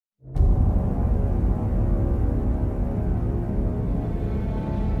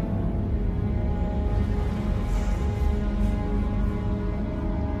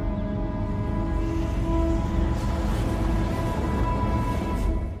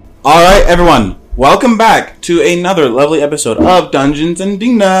Alright, everyone. Welcome back to another lovely episode of Dungeons and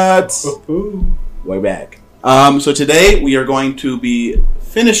Dingnuts. We're back. So today we are going to be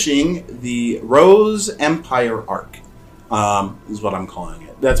finishing the Rose Empire arc. Is what I'm calling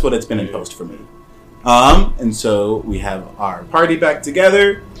it. That's what it's been in post for me. And so we have our party back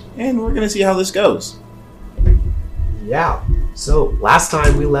together, and we're going to see how this goes. Yeah. So last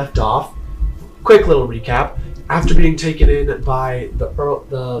time we left off, quick little recap. After being taken in by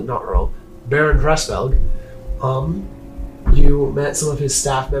Baron Dressfelg, you met some of his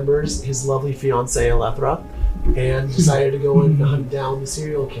staff members, his lovely fiancée Alethra, and decided to go and hunt down the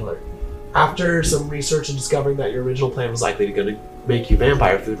serial killer. After some research and discovering that your original plan was likely going to make you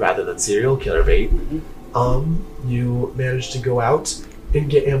vampire food rather than serial killer bait, you managed to go out and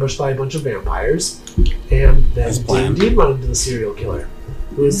get ambushed by a bunch of vampires, and then did indeed run into the serial killer,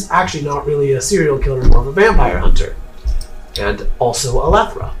 who is actually not really a serial killer, more of a vampire hunter, and also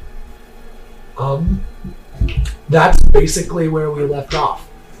Alethra. That's basically where we left off.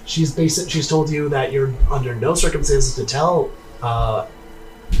 She's told you that you're under no circumstances to tell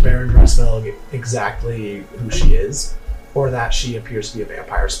Baron Dressfelg exactly who she is, or that she appears to be a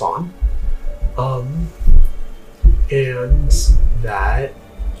vampire spawn. And that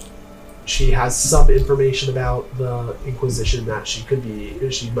she has some information about the Inquisition that she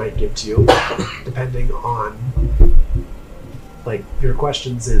might give to you, depending on like your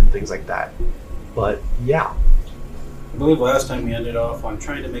questions and things like that. But yeah. I believe last time we ended off on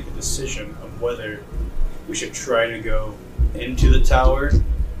trying to make a decision of whether we should try to go into the tower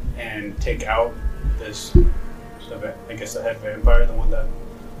and take out this, I guess the head vampire, the one that...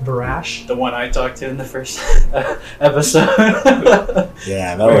 Barash? The one I talked to in the first episode.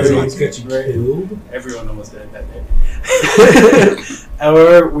 Yeah, that was Everyone almost died that day.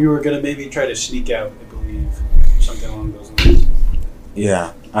 However, we were going to maybe try to sneak out, I believe. Something along those lines.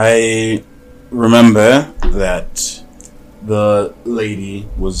 Yeah, I remember that the lady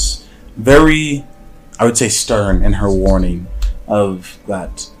was very, I would say, stern in her warning of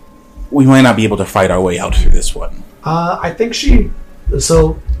that we might not be able to fight our way out through this one. I think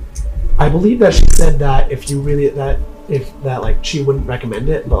I believe that she said that she wouldn't recommend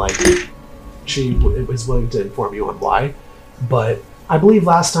it, but like she was willing to inform you on why. But I believe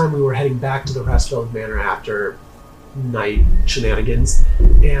last time we were heading back to the Restfeld Manor after night shenanigans,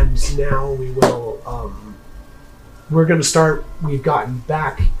 and now we're going to start. We've gotten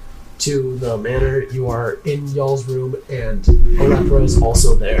back to the manor. You are in y'all's room, and Alethra is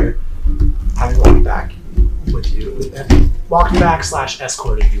also there. I walked back with you, walked back /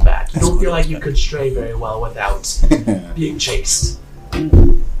 escorted you back. You don't feel like you could stray very well without being chased.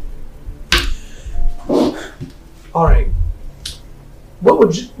 All right, what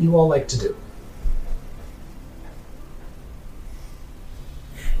would you all like to do?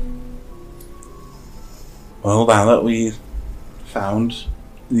 Well, now that we found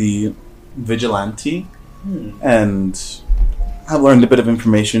the vigilante and have learned a bit of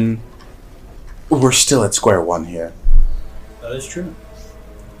information, we're still at square one here. That is true.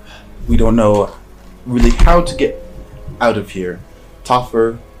 We don't know really how to get out of here.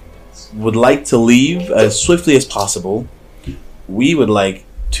 Toffer would like to leave as swiftly as possible. We would like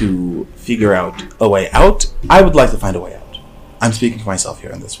to figure out a way out. I would like to find a way out. I'm speaking for myself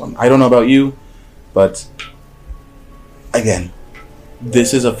here on this one. I don't know about you, but again,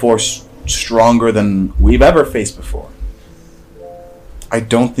 this is a force stronger than we've ever faced before. I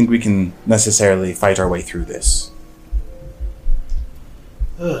don't think we can necessarily fight our way through this.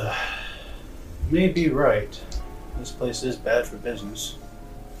 May be right. This place is bad for business.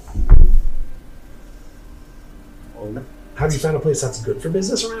 Have you found a place that's good for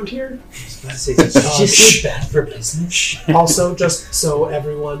business around here? Just bad for business. Also, just so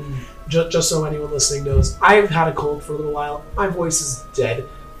anyone listening knows, I've had a cold for a little while. My voice is dead.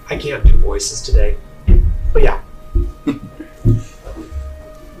 I can't do voices today. But yeah.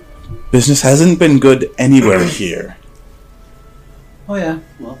 Business hasn't been good anywhere here. Oh yeah,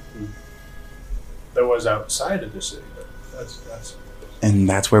 well, there was outside of the city, but that's And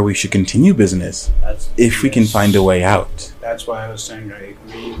that's where we should continue business. If we can find a way out. That's why I was saying I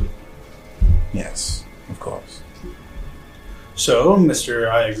agree with you. Yes, of course. So,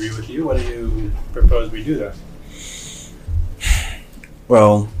 Mr. I agree with you. What do you propose we do then?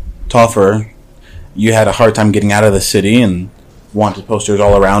 Well, Toffer, you had a hard time getting out of the city and wanted posters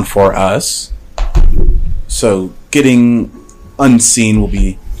all around for us. So getting unseen will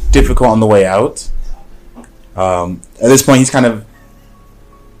be difficult on the way out. At this point, he's just kind of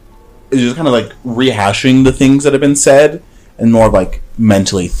like rehashing the things that have been said and more of like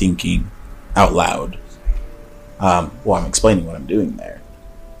mentally thinking out loud. I'm explaining what I'm doing there.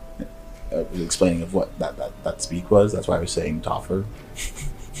 was explaining of what that speak was. That's why I was saying Toffer.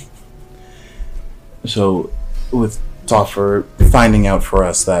 So, with Toffer finding out for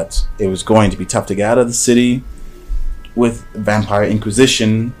us that it was going to be tough to get out of the city, with Vampire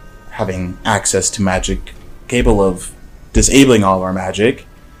Inquisition having access to magic capable of disabling all of our magic,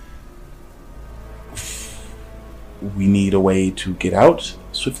 we need a way to get out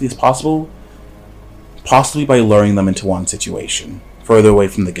as swiftly as possible, possibly by luring them into one situation, further away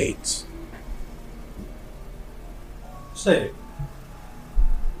from the gates. Say,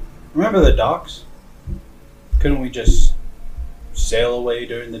 remember the docks? Couldn't we just sail away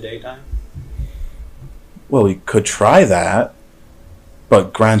during the daytime? Well, we could try that,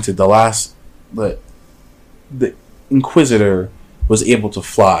 but granted, the Inquisitor was able to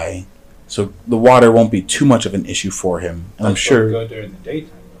fly, so the water won't be too much of an issue for him. And I'm sure. Go during the daytime,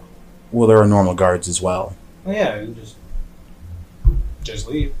 though. Well, there are normal guards as well. Oh yeah, and just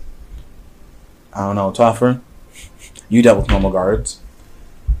leave. I don't know, Toffer. You dealt with normal guards.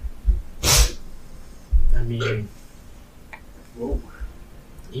 I mean, Whoa.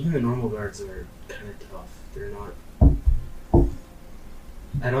 even the normal guards are kind of tough. They're not.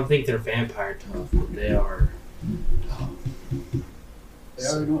 I don't think they're vampire tough, but they are tough. They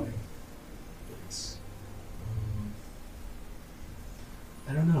are annoying. Yes.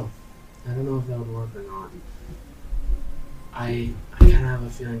 I don't know. I don't know if that would work or not. I kind of have a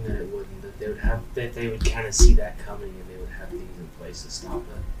feeling that it wouldn't. That they would kind of see that coming, and they would have things in place to stop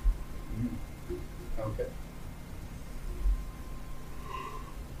it. Okay.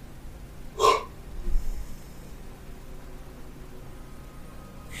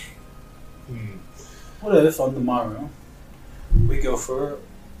 What if on the morrow we go for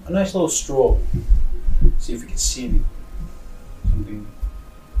a nice little stroll, see if we can see something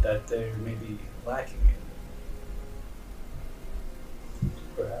that they may be lacking in,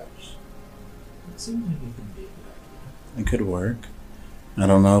 perhaps. It seems like it could be a good idea. It could work. I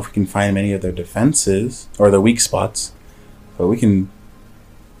don't know if we can find many of their defenses or their weak spots, but we can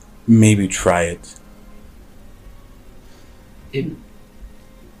maybe try it.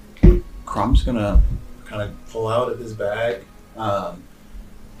 Crump's gonna kind of pull out of his bag, like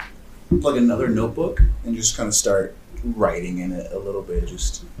another notebook, and just kind of start writing in it a little bit,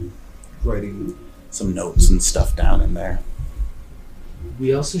 just writing some notes and stuff down in there.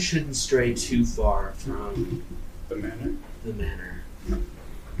 We also shouldn't stray too far from The manor? the manor.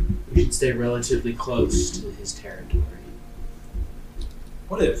 We should stay relatively close to his territory.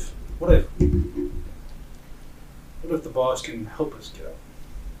 What if the boss can help us get out?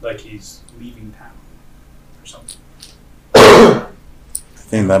 Like he's leaving town or something. I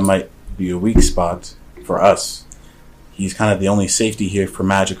think that might be a weak spot for us. He's kind of the only safety here for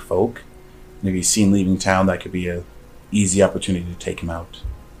magic folk. And if he's seen leaving town, that could be a easy opportunity to take him out.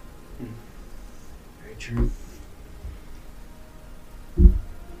 Very true.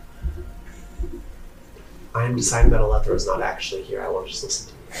 I am deciding that Alethra is not actually here. I want to just listen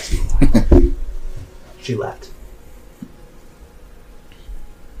to you guys for a while. She left.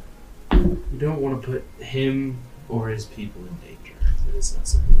 We don't want to put him or his people in danger. That is not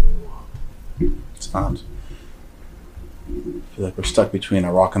something we want. It's not. I feel like we're stuck between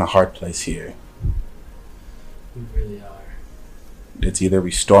a rock and a hard place here. We really are. It's either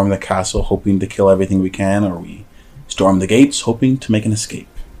we storm the castle hoping to kill everything we can, or we storm the gates hoping to make an escape.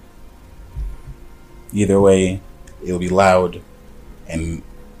 Either way, it'll be loud and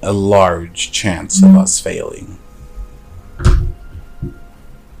a large chance of us failing.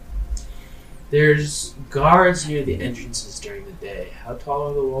 There's guards near the entrances during the day. How tall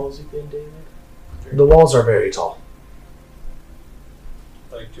are the walls again, David? The walls are very tall.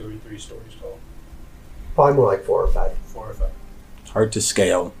 Like 2 or 3 stories tall. Probably more like 4 or 5. 4 or 5. Hard to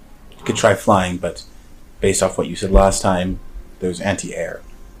scale. You could try flying, but based off what you said last time, there's anti-air.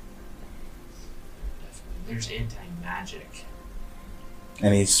 There's anti-magic.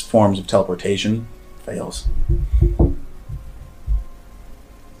 Any forms of teleportation fails.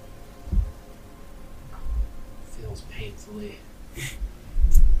 Feels painfully.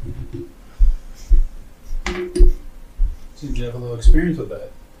 Seems you have a little experience with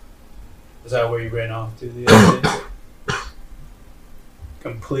that. Is that where you ran off to the other day?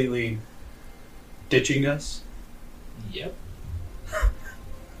 Completely ditching us? Yep.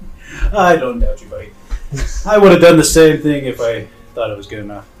 I don't doubt you, buddy. I would have done the same thing if I thought it was good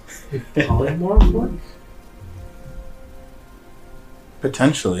enough. Polymorph work?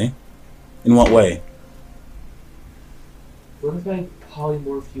 Potentially. In what way? What if I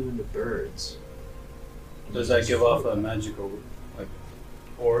polymorph you into birds? Does that give off a magical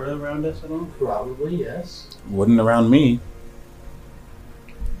aura around us at all? Probably, yes. Wouldn't around me.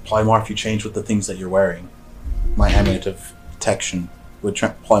 polymorph, you change with the things that you're wearing. My amulet of protection would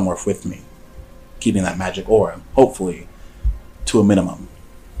polymorph with me, keeping that magic aura, hopefully, to a minimum.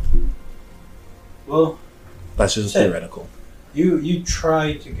 Well, that's just theoretical. You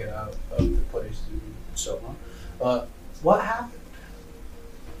tried to get out of the place and so on. What happened?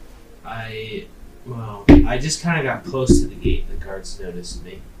 I just kind of got close to the gate. The guards noticed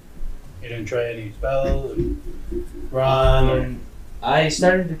me. You didn't try any spells and run? I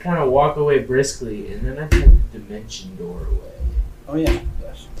started to kind of walk away briskly, and then I took the dimension door away. Oh yeah,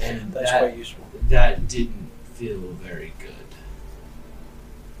 that's quite useful. That didn't feel very good.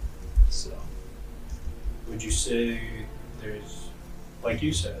 So, would you say there's, like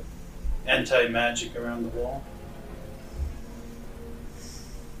you said, anti-magic around the wall?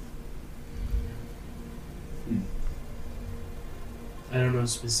 I don't know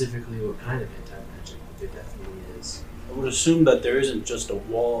specifically what kind of anti-magic, but there definitely is. I would assume that there isn't just a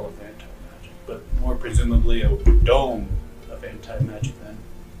wall of anti-magic, but more presumably a dome of anti-magic then.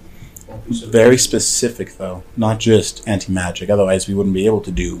 Won't be so Very easy. specific, though. Not just anti-magic. Otherwise, we wouldn't be able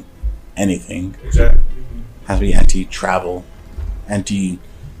to do anything. Exactly. Has to be anti-travel,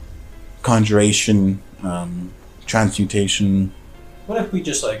 anti-conjuration, transmutation. What if we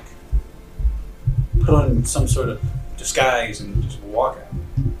just put on some sort of disguise and just walk out?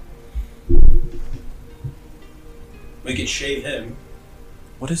 We could shave him.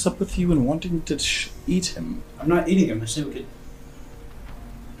 What is up with you and wanting to eat him? I'm not eating him. I said we could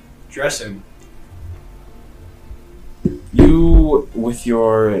dress him. You, with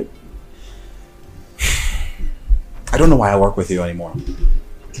your... I don't know why I work with you anymore.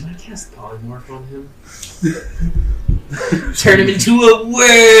 Can I cast polymorph on him? Turn him into a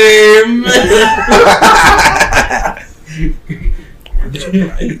worm!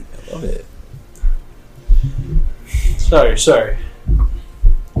 I love it. Sorry.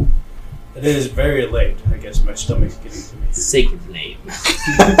 It is very late. I guess my stomach's getting to me. Sacred flame.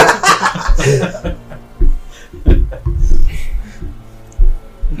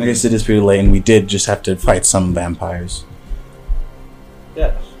 I guess it is pretty late, and we did just have to fight some vampires.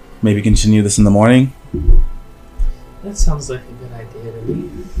 Yes. Maybe continue this in the morning? That sounds like a good idea to me.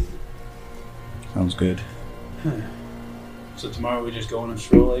 Sounds good. So tomorrow we just go on a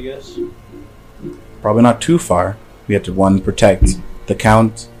stroll, I guess? Probably not too far. We have to, 1, protect the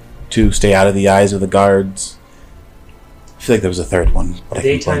Count, 2, stay out of the eyes of the guards. I feel like there was a third one, but I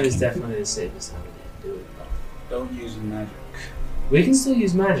keep Daytime is blanking. definitely the safest time to do it. Don't use magic. We can still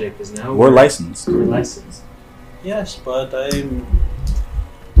use magic, because now We're licensed. We're licensed. Yes, but I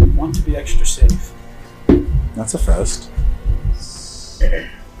want to be extra safe. That's a first.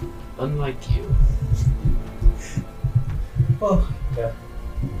 Unlike you. Well, yeah.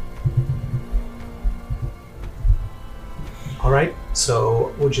 Alright,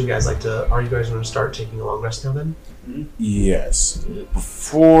 so would you guys like to... Are you guys going to start taking a long rest now then? Mm-hmm. Yes.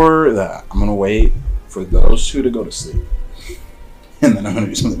 Before that, I'm going to wait for those two to go to sleep. And then I'm going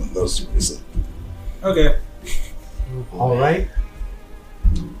to do something with those two to sleep. Okay. Alright.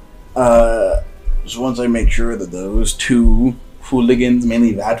 So once I make sure that those two hooligans,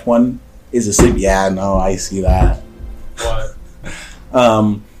 mainly that one, is asleep. Yeah, no, I see that. What?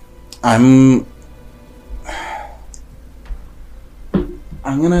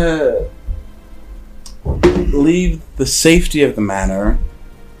 I'm gonna leave the safety of the manor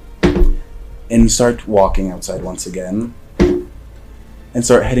and start walking outside once again and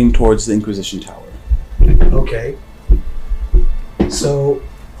start heading towards the Inquisition Tower. Okay. So,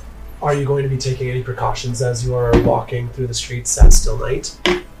 are you going to be taking any precautions as you are walking through the streets at still night?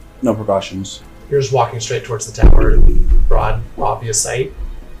 No precautions. You're just walking straight towards the tower, broad, obvious sight.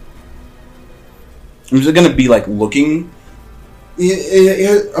 I'm just gonna be looking.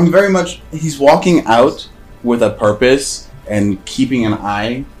 I'm very much. He's walking out with a purpose and keeping an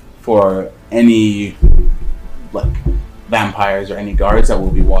eye for any vampires or any guards that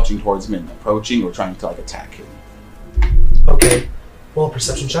will be watching towards him and approaching or trying to attack him. Okay. Roll a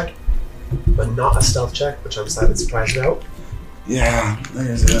perception check, but not a stealth check, which I'm slightly surprised about. Yeah,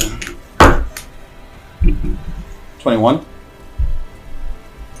 there's a 21.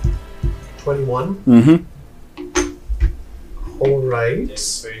 21. Mm-hmm. Alright. No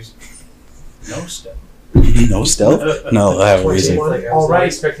step. No stealth? No, that was easy. 21. I was All not right.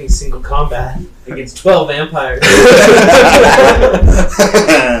 expecting single combat against 12 vampires.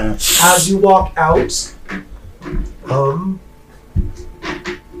 As you walk out,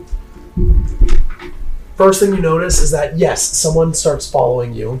 first thing you notice is that, yes, someone starts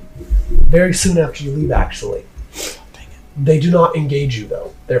following you very soon after you leave, actually. They do not engage you,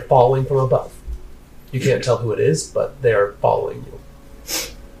 though. They're following from above. You can't tell who it is, but they are following you.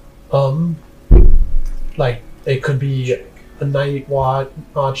 Like, it could be a night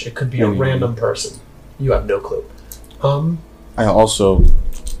watch, it could be a random person. You have no clue. I also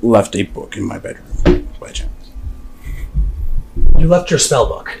left a book in my bedroom, by chance. You left your spell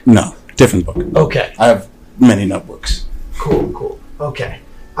book. No, different book. Okay. I have many notebooks. Cool. Okay.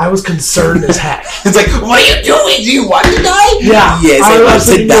 I was concerned as heck. It's like, what are you doing? Do you want to die? Yeah. Yes, I want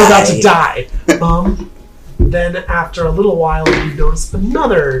to you were about to die. Then after a little while, you notice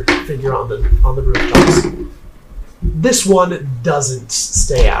another figure on the rooftops. This one doesn't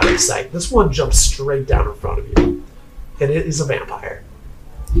stay out of sight. This one jumps straight down in front of you. And it is a vampire.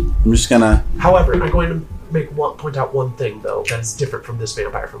 I'm just gonna... However, I'm going to point out one thing, though, that is different from this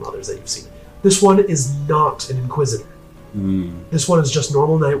vampire from others that you've seen. This one is not an inquisitor. This one is just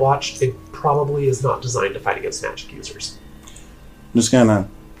normal night watch. It probably is not designed to fight against magic users. I'm just gonna...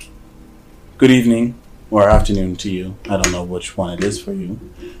 Good evening, or afternoon to you. I don't know which one it is for you.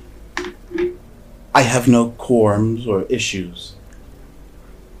 I have no quorums or issues.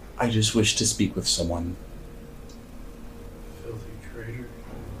 I just wish to speak with someone. Filthy traitor.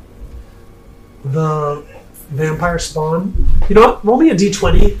 The vampire spawn. You know what? Roll me a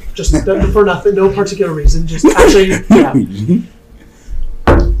d20. Just for nothing, no particular reason. Just actually, yeah.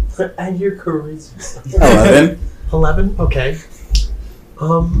 And your charisma. 11. 11? Okay.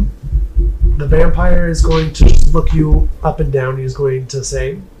 The vampire is going to just look you up and down. He's going to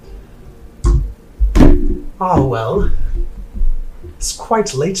say, "Ah, well. It's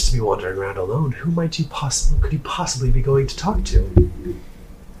quite late to be wandering around alone. Who could you possibly be going to talk to?"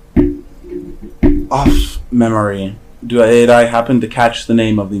 Off memory, did I happen to catch the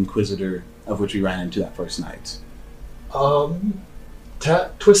name of the Inquisitor of which we ran into that first night?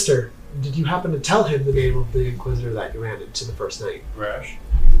 Twister, did you happen to tell him the name of the Inquisitor that you ran into the first night? Rash.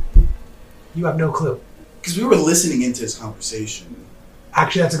 You have no clue. Because we were listening into his conversation.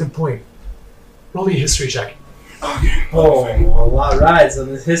 Actually, that's a good point. Roll me a history check. Okay. Oh, a lot rides on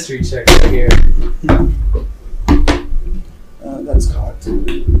this history check right here. That's cocked.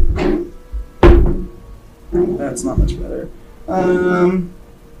 That's not much better.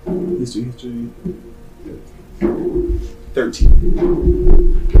 History.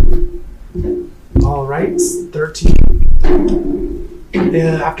 13. All right, 13.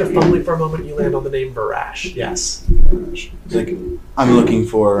 After fumbling for a moment, you land on the name Varash. Yes. It's like, I'm looking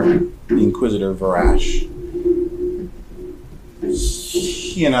for the Inquisitor Varash.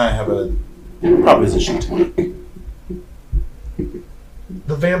 He and I have a proposition to make.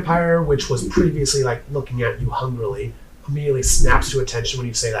 The vampire, which was previously looking at you hungrily, immediately snaps to attention when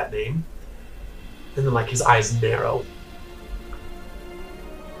you say that name. And then his eyes narrow.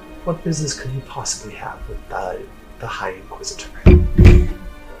 What business could you possibly have with the High Inquisitor?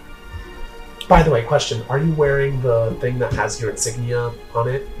 By the way, question, are you wearing the thing that has your insignia on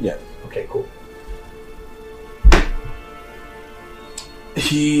it? Yeah. Okay, cool.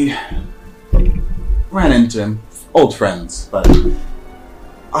 He ran into him, old friends, but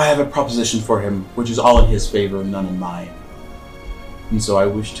I have a proposition for him, which is all in his favor, none in mine. And so I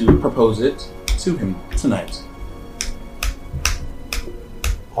wish to propose it to him tonight.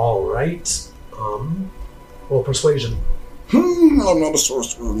 All right. Well, persuasion. I'm not a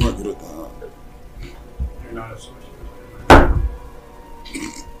sorcerer. I'm not good at that. You're not a sorcerer.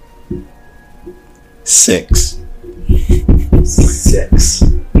 6. 6. I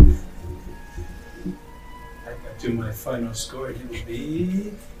got to my final score. It will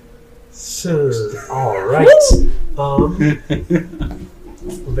be. So, all right. The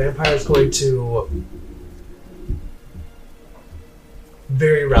vampire is going to.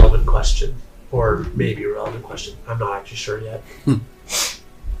 Very relevant question, or maybe a relevant question. I'm not actually sure yet.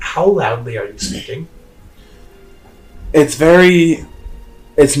 How loudly are you speaking? It's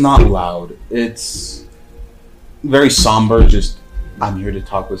not loud. It's very somber, just, I'm here to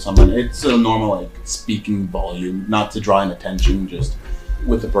talk with someone. It's a normal, speaking volume, not to draw in attention, just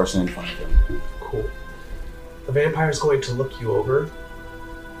with the person in front of him. Cool. The vampire is going to look you over,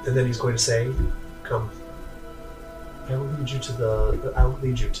 and then he's going to say, "Come. I will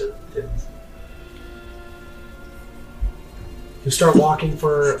lead you to him." You start walking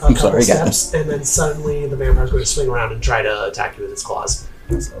for a couple steps, and then suddenly the vampire is going to swing around and try to attack you with its claws.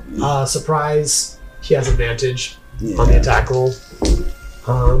 Surprise! He has advantage on the attack roll.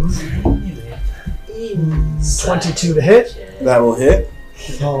 22 to hit. That will hit.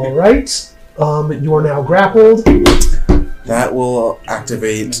 All right. You are now grappled. That will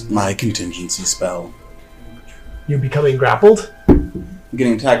activate my contingency spell. You becoming grappled? I'm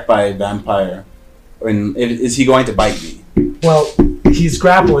getting attacked by a vampire. Is he going to bite me? Well, he's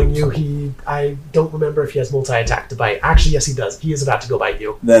grappling you. He I don't remember if he has multi-attack to bite. Actually, yes, he does. He is about to go bite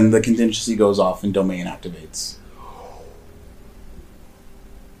you. Then the contingency goes off and domain activates.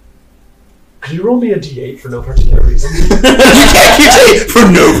 Could you roll me a d8 for no particular reason? You can't keep saying for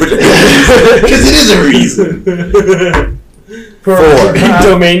no particular reason. Because it is a reason. For 4.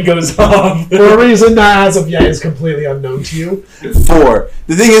 Domain goes off. For a reason that as of yet is completely unknown to you. 4.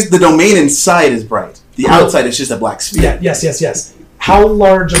 The thing is, the domain inside is bright. The outside is just a black sphere. Yeah, yes. How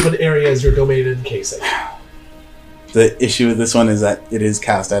large of an area is your domain encasing? The issue with this one is that it is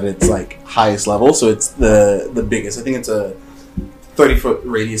cast at its highest level, so it's the biggest. I think it's a 30-foot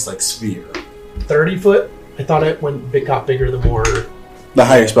radius sphere. 30 foot? I thought it got bigger the more... The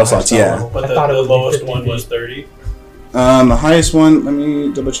higher spell slots, yeah. level. But I thought it the would be lowest 50 one feet. was 30. The highest one, let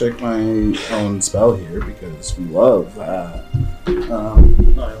me double check my own spell here, because we love that.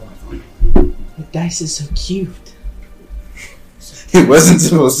 The dice is so cute. It wasn't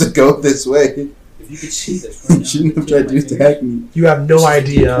supposed to go this way. If you could see this right You shouldn't have tried to attack me. You have no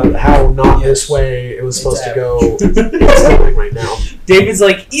idea how not this way it was supposed to go. It's going right now. David's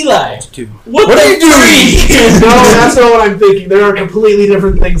like, Eli, What are you doing? No, that's not what I'm thinking. There are completely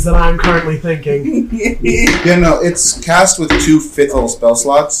different things that I'm currently thinking. Yeah, no, it's cast with 2 5th level spell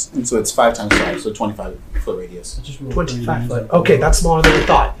slots, and so it's 5 times 5, so 25-foot radius. 25 foot. Okay, that's smaller than I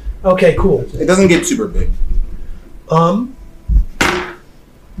thought. Okay, cool. It doesn't get super big.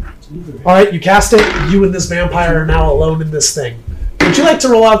 Alright, you cast it. You and this vampire are now alone in this thing. Would you like to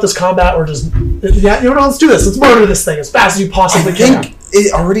roll out this combat or just... Yeah, you know what? Let's do this. Let's murder this thing as fast as you possibly I can. think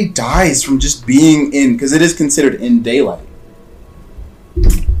it already dies from just being in, because it is considered in daylight.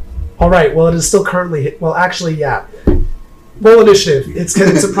 Alright, well, it is still currently... Well, actually, yeah. Roll initiative. Its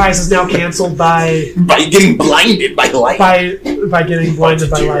surprise is now canceled by getting blinded by light. by getting blinded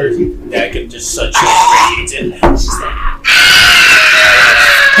by light. Yeah, I can just such radiate in. It's just like,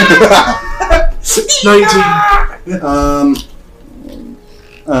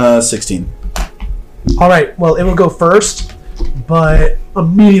 19. 16. Alright, well, it will go first, but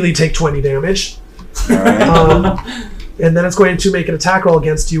immediately take 20 damage. Alright. And then it's going to make an attack roll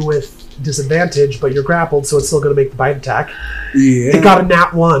against you with disadvantage, but you're grappled, so it's still going to make the bite attack. Yeah. It got a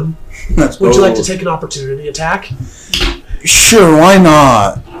nat 1. Let's Would go. you like to take an opportunity attack? Sure, why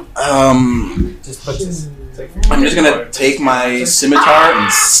not? just put this. I'm just gonna take my scimitar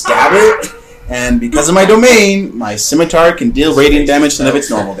and stab it, and because of my domain, my scimitar can deal radiant damage instead of its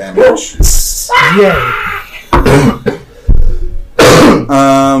normal damage. Yay.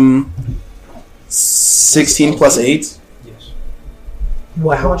 16 plus 8? Yes.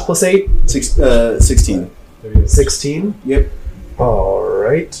 What, how much plus 8? 16. 16? Yep.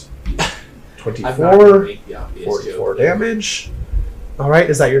 Alright. I'm not 24. gonna make the obvious 44 joke. damage. Alright,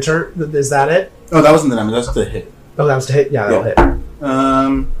 is that your turn? Is that it? Oh, that wasn't the damage, that's the hit. Oh, that was to hit? Yeah, that'll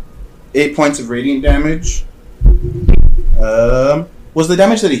hit. 8 points of radiant damage. Was the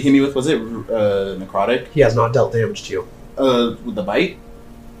damage that he hit me with, was it necrotic? He has not dealt damage to you. With the bite?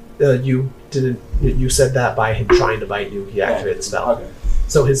 You didn't. You said that by him trying to bite you, he activated the spell. Okay.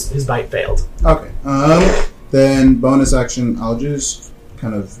 So his bite failed. Okay. Then bonus action, I'll just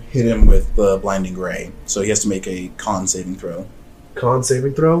kind of hit him with the blinding ray. So he has to make a con saving throw. Con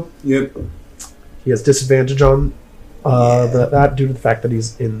saving throw. Yep. He has disadvantage on that due to the fact that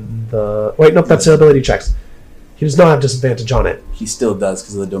he's in the. Wait, nope, that's ability checks. He does not have disadvantage on it. He still does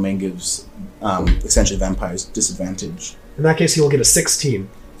because the domain gives essentially vampires disadvantage. In that case, he will get a 16.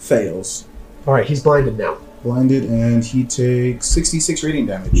 Fails. All right, he's blinded now. Blinded, and he takes 66 radiant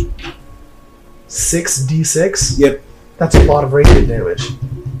damage. 6d6. Yep. That's a lot of radiant damage.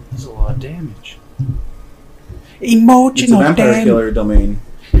 That's a lot of damage. It's a vampire killer domain.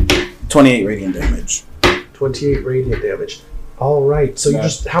 28 radiant damage. 28 radiant damage. All right. So you Yeah.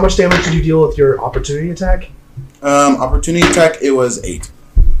 just how much damage did you deal with your opportunity attack? Opportunity attack, it was 8.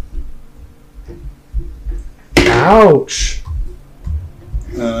 Ouch.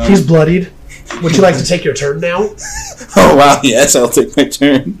 He's bloodied. Would you like to take your turn now? Oh wow, yes, I'll take my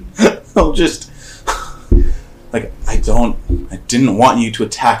turn. I'll just I didn't want you to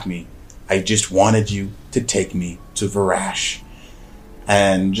attack me. I just wanted you to take me to Varash.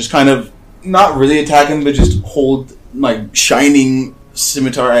 And just kind of not really attack him, but just hold my shining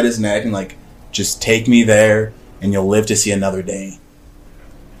scimitar at his neck and just take me there and you'll live to see another day.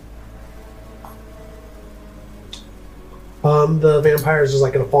 The vampire is just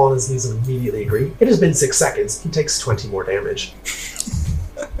going to fall on his knees and immediately agree. It has been 6 seconds. He takes 20 more damage.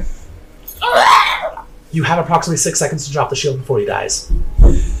 You have approximately 6 seconds to drop the shield before he dies.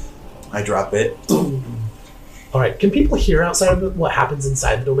 I drop it. Alright, can people hear outside of what happens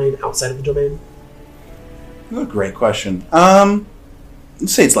inside the domain, outside of the domain? Oh, great question.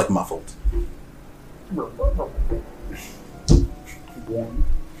 let's say it's like muffled.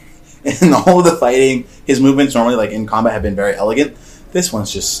 In all of the fighting, his movements normally, like in combat, have been very elegant. This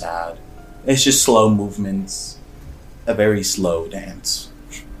one's just sad. It's just slow movements. A very slow dance.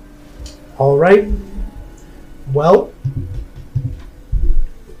 All right. Well,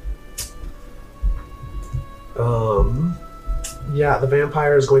 yeah, the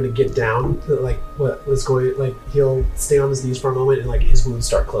vampire is going to get down. He'll stay on his knees for a moment, and like his wounds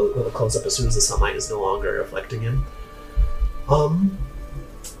start close up as soon as the sunlight is no longer afflicting him.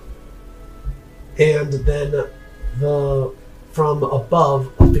 And then from above,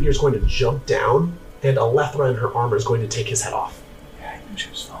 a figure is going to jump down, and Alethra in her armor is going to take his head off. Yeah, I knew she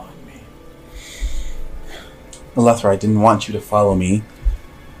was following me. Alethra, I didn't want you to follow me.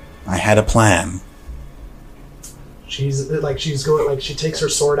 I had a plan. She takes her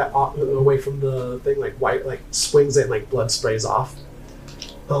sword away from the thing, swings it, and blood sprays off.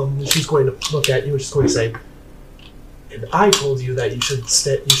 She's going to look at you and she's going to say, "And I told you that you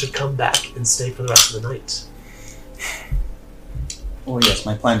should come back and stay for the rest of the night." Oh yes,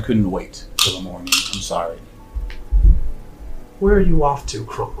 my plan couldn't wait till the morning. I'm sorry. Where are you off to,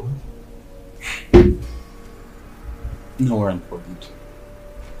 Crom? Nowhere important.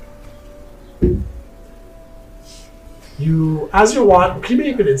 As you're walking, can you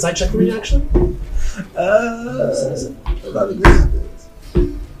make an insight check for me, actually? That's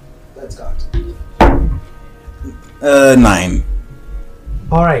got 9.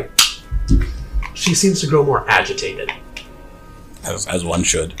 All right. She seems to grow more agitated. As one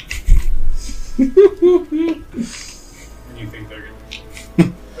should. And you think they're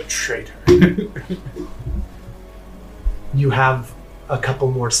a traitor. You have a couple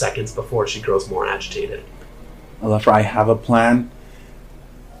more seconds before she grows more agitated. Alethra, I have a plan,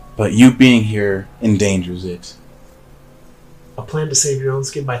 but you being here endangers it. A plan to save your own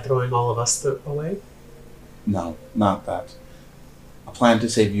skin by throwing all of us away? No, not that. A plan to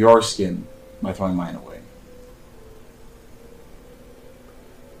save your skin by throwing mine away.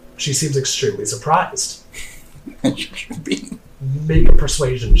 She seems extremely surprised. Being... Make a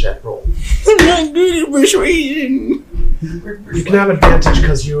persuasion check roll. I'm not good at persuasion. You can have advantage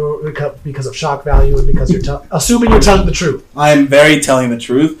because of shock value and because you're assuming you're telling the truth. I'm very telling the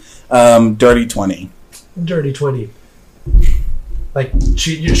truth. Dirty 20. Dirty 20.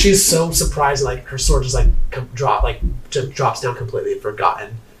 She's so surprised, her sword just drops down completely and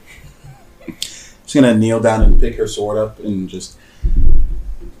forgotten. She's gonna kneel down and pick her sword up and just,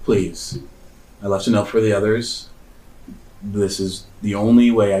 please, I left a note for the others. This is the only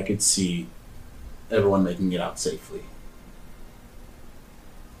way I could see everyone making it out safely.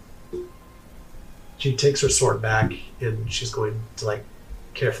 She takes her sword back and she's going to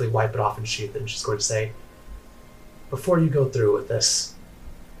carefully wipe it off and sheath it, and she's going to say, "Before you go through with this,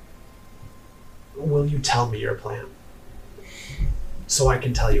 will you tell me your plan? So I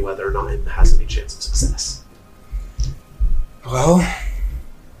can tell you whether or not it has any chance of success." Well,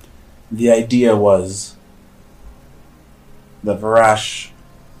 the idea was that Varash,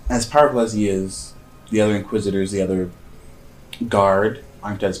 as powerful as he is, the other Inquisitors, the other Guard,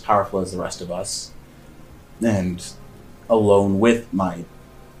 aren't as powerful as the rest of us. And alone with my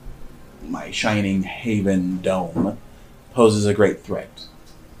shining haven dome poses a great threat.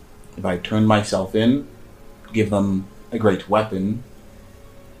 If I turn myself in, give them a great weapon,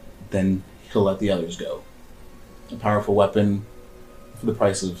 then he'll let the others go. A powerful weapon for the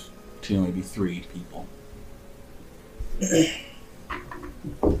price of 2, maybe 3 people.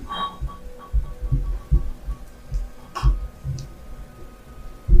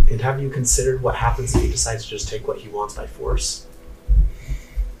 And have you considered what happens if he decides to just take what he wants by force?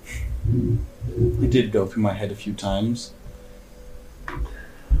 It did go through my head a few times.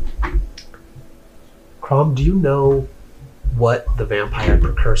 Crom, do you know what the vampire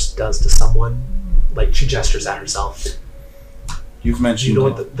curse does to someone? She gestures at herself. You've Do mentioned... you know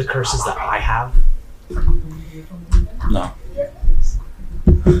what the curse is that I have? No.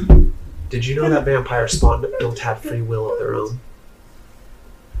 Did you know that vampire spawn don't have free will of their own?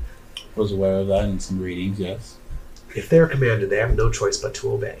 Was aware of that in some readings, yes. If they are commanded, they have no choice but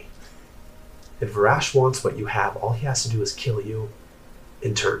to obey. If Varash wants what you have, all he has to do is kill you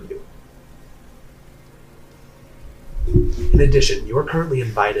and turn you. In addition, you are currently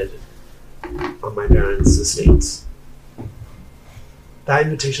invited on my Baron's estates. That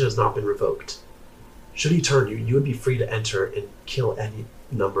invitation has not been revoked. Should he turn you, you would be free to enter and kill any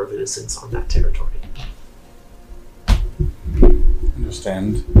number of innocents on that territory.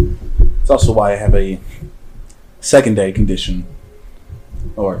 Understand. It's also why I have a secondary condition,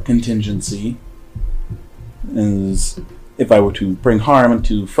 or contingency, is if I were to bring harm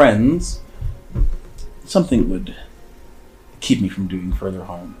to friends, something would keep me from doing further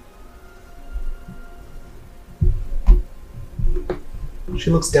harm. She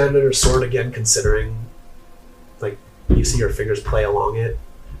looks down at her sword again, considering, like, you see her fingers play along it.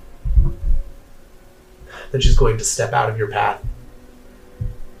 Then she's going to step out of your path.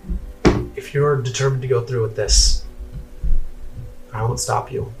 If you're determined to go through with this, I won't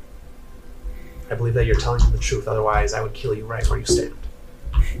stop you. I believe that you're telling me the truth, otherwise I would kill you right where you stand.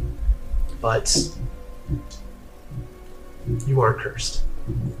 But you aren't cursed.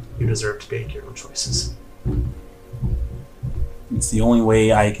 You deserve to make your own choices. It's the only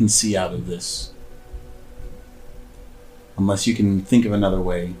way I can see out of this. Unless you can think of another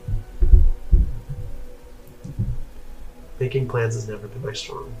way. Making plans has never been my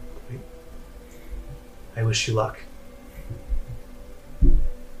strong point. I wish you luck.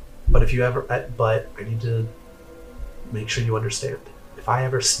 But I need to make sure you understand. If I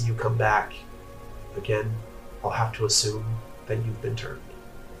ever see you come back again, I'll have to assume that you've been turned.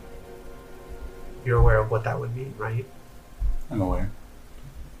 You're aware of what that would mean, right? I'm aware.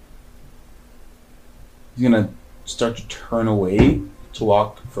 He's gonna start to turn away to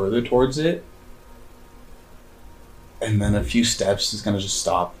walk further towards it. And then a few steps, he's gonna just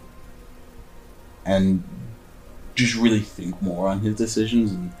stop and just really think more on his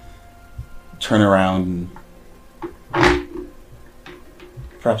decisions and turn around and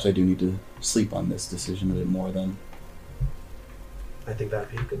perhaps I do need to sleep on this decision a bit more then. I think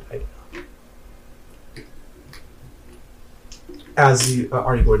that'd be a good idea.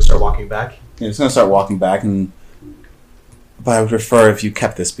 Are you going to start walking back? Yeah, he's gonna start walking back, but I would prefer if you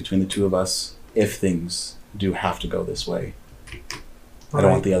kept this between the two of us if things do have to go this way. I don't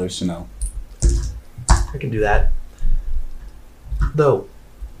want the others to know. I can do that. Though,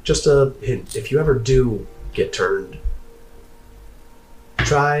 just a hint, if you ever do get turned, make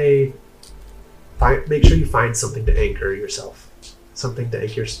sure you find something to anchor yourself. Something to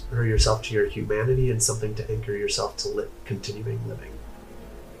anchor yourself to your humanity and something to anchor yourself to continuing living.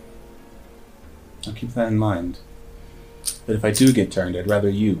 I'll keep that in mind. But if I do get turned, I'd rather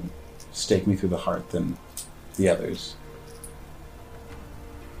you stake me through the heart than the others.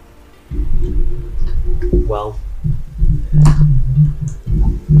 Well,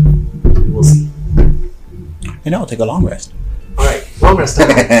 we'll see. And I'll take a long rest. Alright, long rest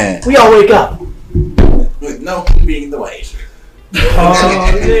time. We all wake up. With no being in the way.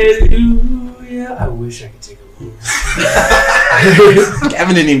 Hallelujah. I wish I could take a long rest.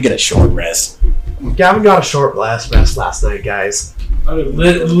 Gavin didn't even get a short rest. Gavin got a short rest last night, guys.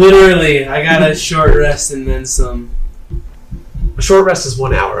 Literally, I got a short rest and then some. A short rest is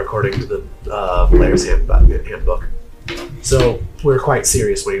 1 hour, according to the player's handbook. So we're quite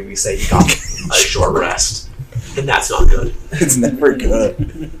serious when we say he got a short rest. And that's not good. It's never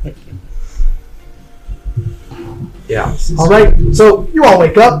good. Yeah. Alright, so you all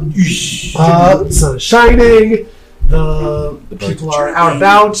wake up. Sun is shining. The people are out and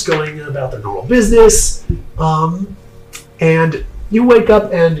about, going about their normal business. And you wake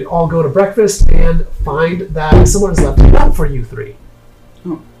up and all go to breakfast and find that someone has left a note for you three.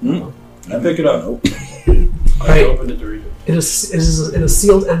 Oh. I pick it up. Right. I open it to read it. It is in a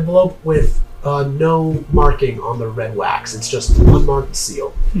sealed envelope with no marking on the red wax. It's just an unmarked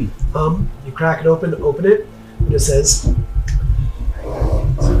seal. You crack it open, it, and it says,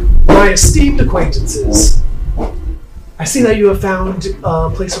 "My esteemed acquaintances, I see that you have found a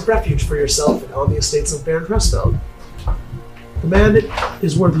place of refuge for yourself on the estates of Baron Cressfeld. The man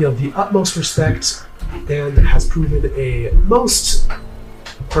is worthy of the utmost respect and has proven a most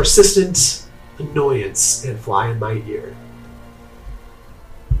persistent annoyance and fly in my ear.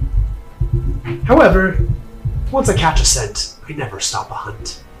 However, once I catch a scent, I never stop a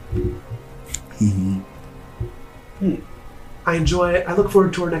hunt. I look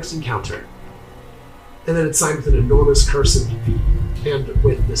forward to our next encounter." And then it's signed with an enormous cursive V and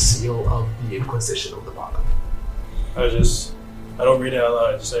with the seal of the Inquisition on the bottom. I don't read it out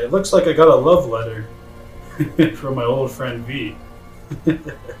loud. I just say, "It looks like I got a love letter from my old friend V."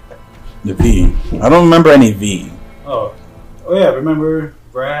 The V. I don't remember any V. Oh yeah, remember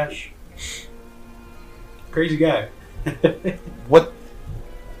Brash? Crazy guy. What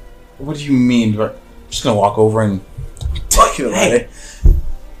do you mean? We're just gonna walk over and take it away?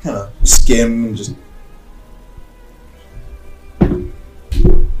 Kind of skim and just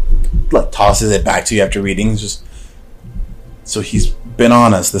tosses it back to you after reading. Just so he's been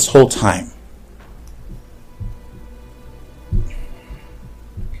on us this whole time.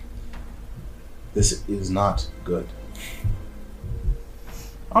 This is not good.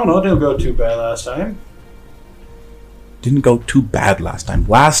 I don't know, it didn't go too bad last time. didn't go too bad last time.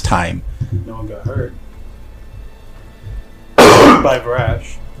 Last time, No one got hurt. By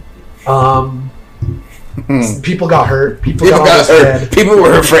Brash. People got hurt. People people got got almost hurt. dead. People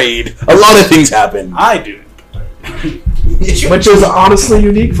were afraid. A lot of things happened. I didn't. Which is honestly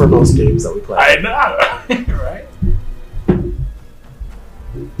unique for most games that we play. I know. Right?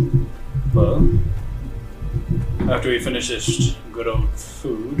 Well, after we finish this good old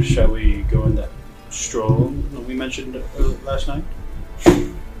food, shall we go on that stroll that we mentioned last night?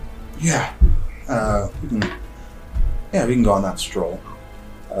 Yeah. We can go on that stroll.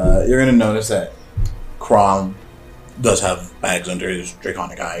 You're going to notice that Krom does have bags under his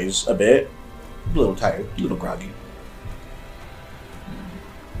draconic eyes a bit. A little tired, a little groggy.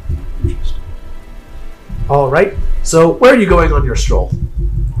 All right. So, where are you going on your stroll?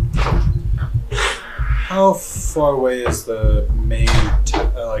 How far away is the main,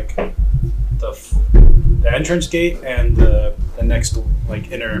 the entrance gate and the next,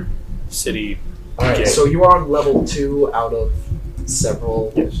 inner city All right. gate? So you are on level 2 out of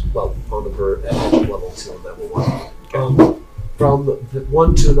several. Yes. Well, on the edge of level 2 and level 1. From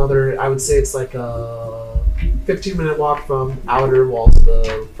one to another, I would say it's like a 15-minute walk from outer wall to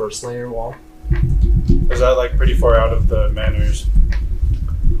the first layer wall. Is that pretty far out of the manors?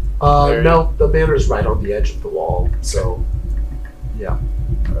 Area? No, the manor's right on the edge of the wall. So, yeah,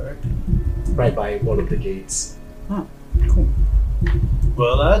 Alright. right by one of the gates. Cool.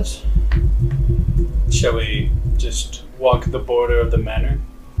 Well, lads, shall we just walk the border of the manor?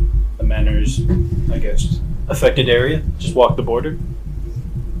 The manor's, I guess, affected area? Just walk the border?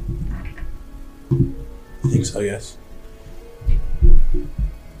 I think so, yes.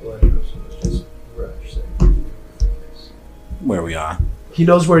 Where we are. He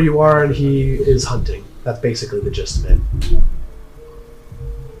knows where you are, and he is hunting. That's basically the gist of it.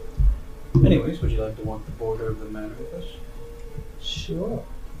 Anyways, would you like to walk the border of the manor with us? Sure.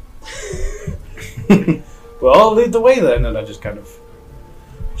 Well, I'll lead the way then, and I just kind of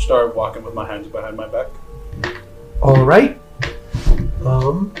start walking with my hands behind my back. All right.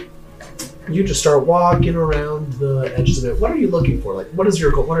 You just start walking around the edges of it. What are you looking for? What is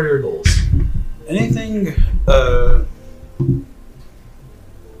your goal? What are your goals? Anything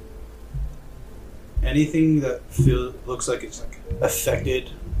that looks like it's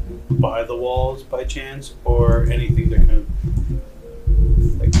affected by the walls by chance, or anything that kind of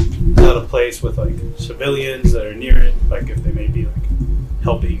out of place with civilians that are near it, if they may be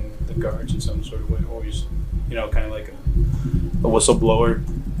helping the guards in some sort of way, always kind of like a whistleblower,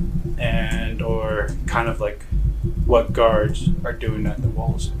 and or kind of what guards are doing at the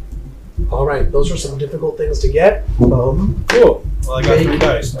walls. All right. Those are some difficult things to get. Cool. Well, I got 3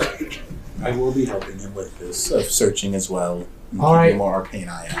 dice. I will be helping him with this of searching as well. All right. A more arcane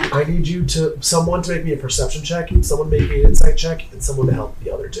eye out. I need someone to make me a perception check, someone make me an insight check, and someone to help the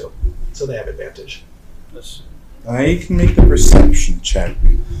other two, so they have advantage. I can make the perception check.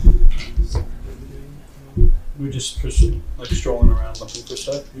 We're just strolling around looking for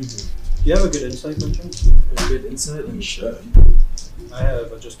stuff. Mm-hmm. Do you have a good insight, by chance? A good insight? Let me show. I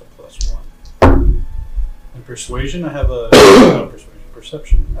have just a +1. And persuasion, I have a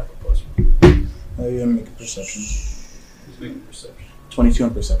perception. I have a +1. I am make a perception. He's making perception. 22 on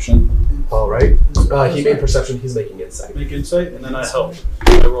perception. All right. He made perception. He's making insight. Make insight, and then I help.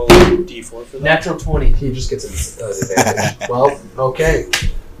 I roll a d4 for that. Natural 20. He just gets an advantage. Well, okay.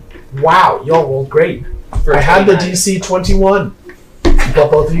 Wow, y'all rolled great. I had the DC 21,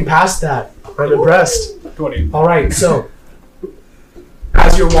 but both of you passed that. I'm impressed. 20. All right, so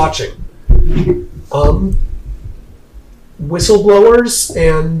as you're watching, whistleblowers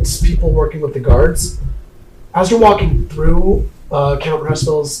and people working with the guards, as you're walking through Count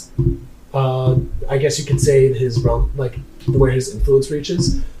Restfell's, I guess you could say his realm, where his influence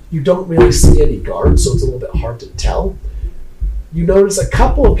reaches, you don't really see any guards, so it's a little bit hard to tell. You notice a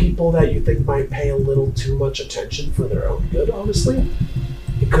couple of people that you think might pay a little too much attention for their own good, honestly.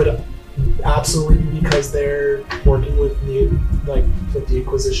 It could absolutely be because they're working with the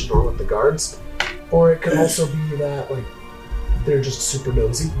Inquisition or with the guards. Or it could also be that they're just super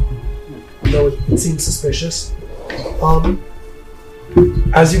nosy. Though it seems suspicious.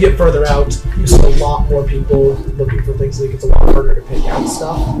 As you get further out, you see a lot more people looking for things, it's a lot harder to pick out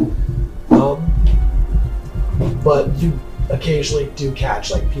stuff. But you occasionally do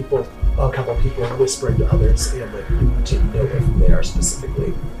catch a couple people whispering to others, and you take note of who they are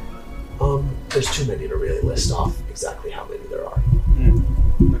specifically. There's too many to really list off exactly how many there are.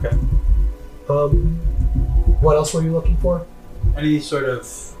 Okay. What else were you looking for? Any sort of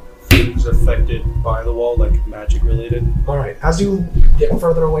things affected by the wall, magic related? All right. As you get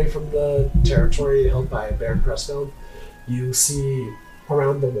further away from the territory held by Baron Crestfield, you see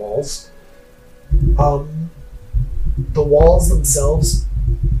around the walls. The walls themselves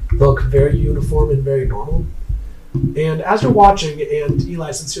look very uniform and very normal. And as you're watching, and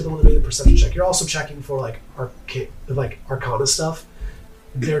Eli, since you're the one that made the perception check, you're also checking for like Arcana stuff.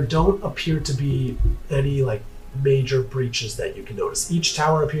 There don't appear to be any like major breaches that you can notice. Each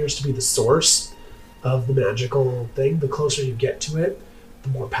tower appears to be the source of the magical thing. The closer you get to it, the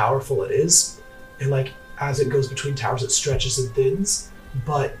more powerful it is. And like as it goes between towers, it stretches and thins.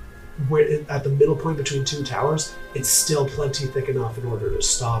 But at the middle point between two towers, it's still plenty thick enough in order to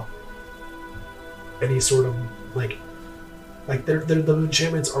stop any sort of the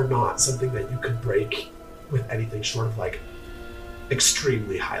enchantments are not something that you could break with anything short of like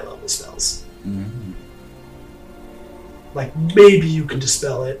extremely high level spells. Mm-hmm. Like maybe you can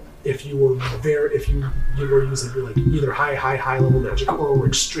dispel it if you were you were using like either high level magic, or were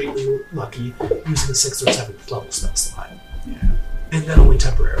extremely lucky using a 6th or 7th level spell slot. Yeah. And then only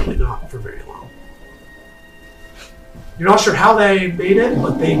temporarily, not for very long. You're not sure how they made it,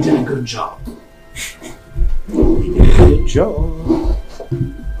 but they did a good job. Good job.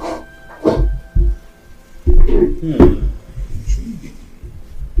 Intriguing.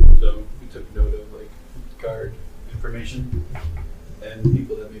 So we took note of like guard information and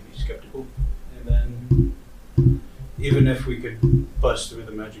people that may be skeptical, and then even if we could bust through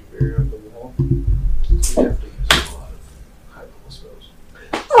the magic barrier of the wall, we have to use a lot of high level spells.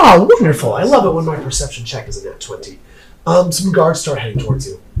 Oh, wonderful. I love it when my perception check is a nat 20. Some guards start heading towards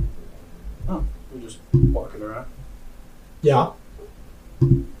you. Oh, we're just walking around. Yeah.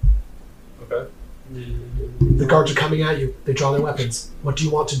 Okay. The guards are coming at you. They draw their weapons. What do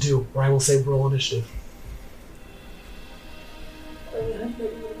you want to do? Or I will say roll initiative.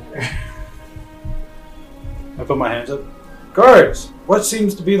 I put my hands up. Guards, what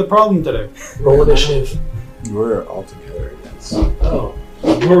seems to be the problem today? Roll initiative. We're all together, yes. Oh.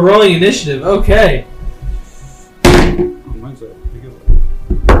 We're rolling initiative. Okay. Mine's a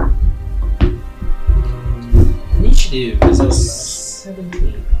Initiative is a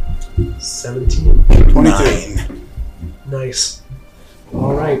 17. 17. 22. Nice.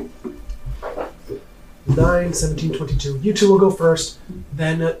 Alright. 9, 17, 22. You two will go first,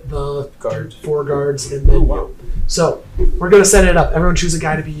 then the guard. 4 guards, and then you. So, we're going to set it up. Everyone choose a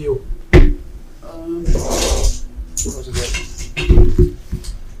guy to be you. What was it?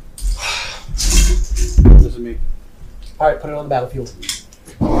 This is me. Alright, put it on the battlefield.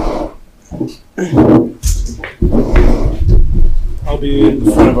 I'll be in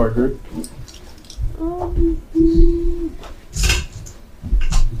the front of our group.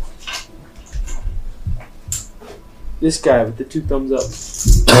 This guy with the 2 thumbs up.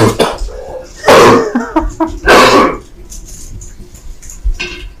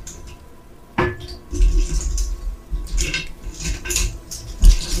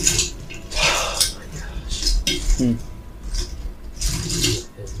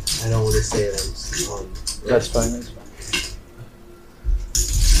 I don't want to say it on. That's fine. That's fine.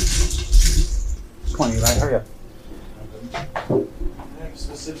 Come on, Eli, hurry up.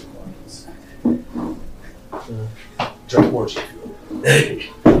 Specific ones. Drop more, Chief.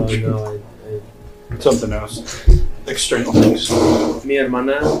 Oh no, Something else. External things. mi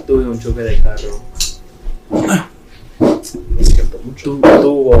hermana tuvo un choque de carro.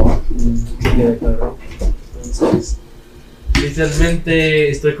 Tuvo un choque de carro. Entonces, literalmente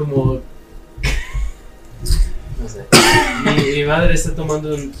estoy como... No sé. Mi madre está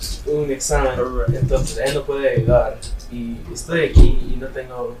tomando un examen, entonces ella no puede ayudar. Y estoy aquí y no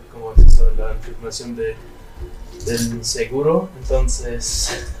tengo como acceso a la información del seguro,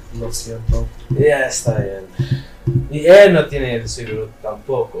 entonces... Lo siento. Ya está bien. Y él no tiene el seguro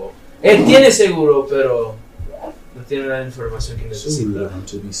tampoco. Él tiene seguro, pero no tiene la información que necesita.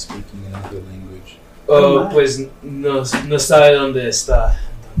 To be speaking another language. O pues no sabe dónde está.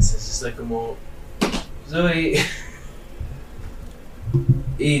 Entonces estoy como...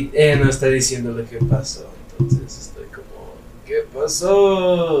 Y él no está diciendo lo que pasó. Entonces estoy como... ¿Qué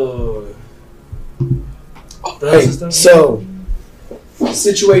pasó? Okay, so,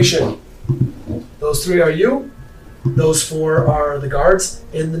 situation. Those 3 are you, those 4 are the guards,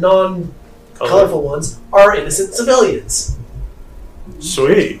 and the non-colorful ones are innocent civilians.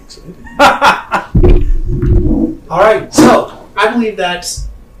 Sweet. Alright, so, I believe that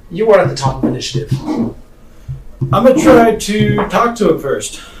you are at the top of initiative. I'm gonna try to talk to him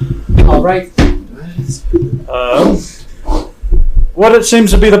first. Alright. What it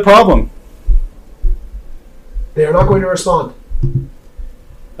seems to be the problem? They are not going to respond.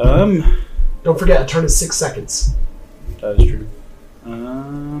 Don't forget, a turn is 6 seconds. That is true.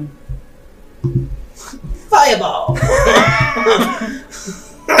 Fireball!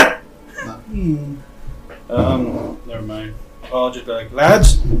 Never mind. Well, I'll just be like,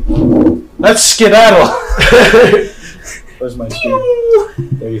 lads, let's skedaddle. Where's my speed?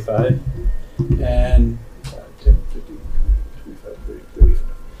 35. And 10, 15, 25, 30, 35.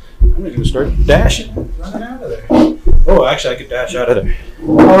 I'm going to start dashing. Running out of there. Oh, actually, I could dash out of there.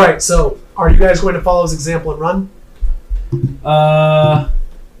 Alright, so are you guys going to follow his example and run?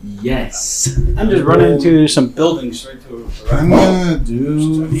 Yes. I'm just running into some buildings right to I'm gonna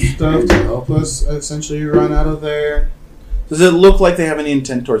do stuff to help us essentially run out of there. Does it look like they have any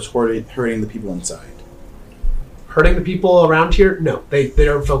intent towards hurting the people inside? Hurting the people around here? No,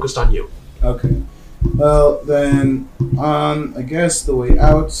 they're focused on you. Okay. Well, then, on, I guess, the way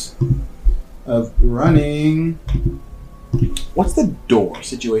out of running... What's the door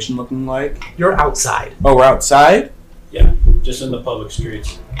situation looking like? You're outside. Oh, we're outside? Yeah, just in the public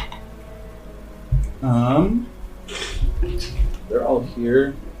streets. They're all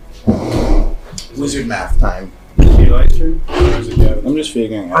here. Wizard math time. Eli's turn? Or is it Gavin? I'm just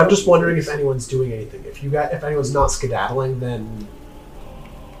figuring out. I'm just wondering if anyone's doing anything. If anyone's not skedaddling, then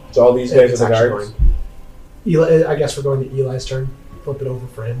So all these guys it's are the actually guards? going. Eli, I guess we're going to Eli's turn. Flip it over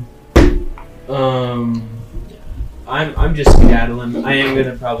for him. I'm just skedaddling. I am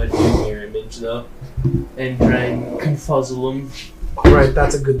gonna probably do mirror image though, and try and confuzzle them. Alright,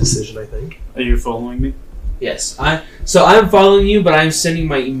 that's a good decision, I think. Are you following me? Yes, I'm following you, but I'm sending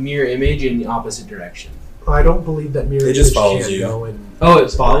my mirror image in the opposite direction. I don't believe that mirror It just image follows can you. go in. Oh,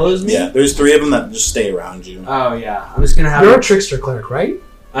 it follows me. Yeah, there's 3 of them that just stay around you. Oh yeah, I'm just gonna have. You're a trickster cleric, right?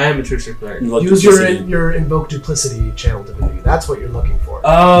 I am a trickster cleric. Use your invoke duplicity channel divinity. That's what you're looking for.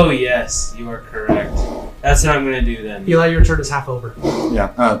 Oh yes, you are correct. That's what I'm gonna do then. Eli, your turn is half over.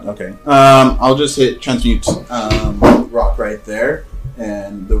 Yeah, okay. I'll just hit transmute rock right there,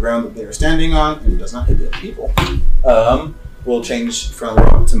 and the ground that they are standing on, and it does not hit the other people, will change from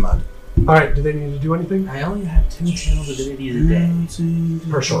rock to mud. Alright, do they need to do anything? I only have 2 channel divinities a day.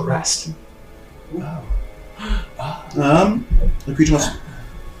 For a short rest. The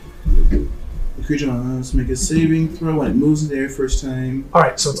creature must make a saving throw when it moves in the air first time.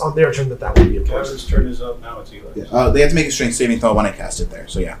 Alright, so it's on their turn that will be important. Gavin's turn is up, now it's Eli's. Yeah, they have to make a strength saving throw when I cast it there,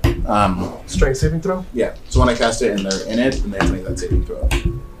 so yeah. Strength saving throw? Yeah, so when I cast it and they're in it, then they have to make that saving throw.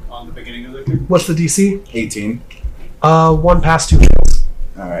 On the beginning of the turn? What's the DC? 18. 1 pass, 2 fails.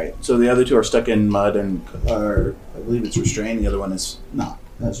 Alright, so the other 2 are stuck in mud and are, I believe it's restrained, the other one is not.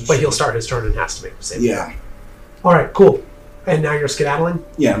 But he'll start his turn and has to make the saving. Yeah. Alright, cool. And now you're skedaddling?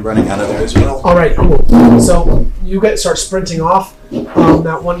 Yeah, I'm running out of there as well. Alright, cool. So you guys start sprinting off.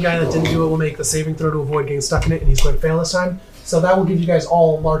 That one guy that didn't do it will make the saving throw to avoid getting stuck in it, and he's going to fail this time. So that will give you guys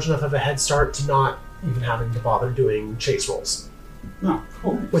all large enough of a head start to not even having to bother doing chase rolls. No,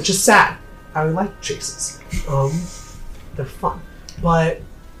 cool. Which is sad. I like chases. They're fun. But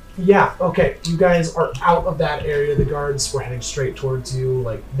yeah, okay. You guys are out of that area. The guards were heading straight towards you.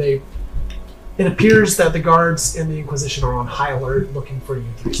 It appears that the guards in the Inquisition are on high alert, looking for you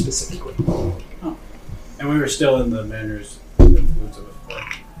 3 specifically. Oh. And we were still in the manners influence of the fort.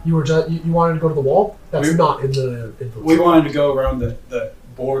 You were you wanted to go to the wall? That's not in the influence. We wanted to go around the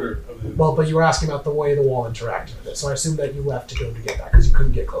border of the... Well, but you were asking about the way the wall interacted with it, so I assume that you left to go to get that because you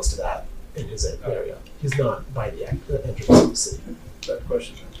couldn't get close to that in his area. He's not by the entrance of the city. That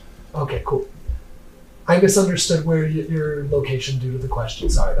question. Okay, cool. I misunderstood where your location due to the question.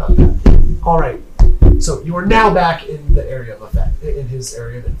 Sorry about that. All right. So you are now back in the area of effect, in his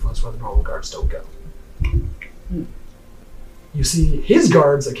area of influence where the normal guards don't go. You see his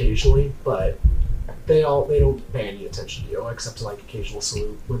guards occasionally, but they don't pay any attention to you except to occasional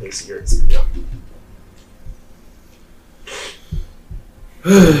salute when they see your insignia.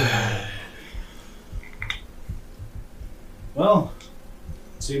 Well,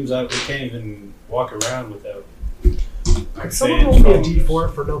 it seems like we can't even walk around without... Someone roll me a d4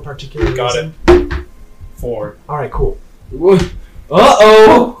 for no particular reason. Got it. 4. All right, cool.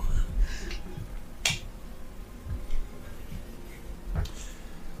 Uh-oh!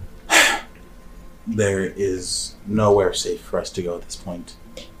 There is nowhere safe for us to go at this point.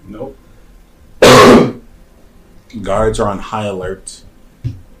 Nope. Guards are on high alert.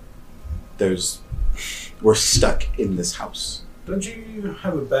 We're stuck in this house. Don't you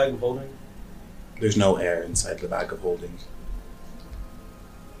have a bag of holding? There's no air inside the bag of holding.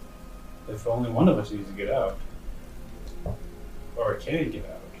 If only one of us needs to get out. Or can get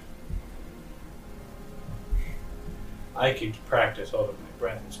out. I could practice all of my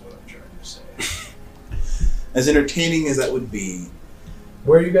breath is what I'm trying to say. As entertaining as that would be,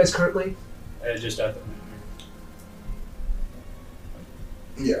 Where are you guys currently? Just at the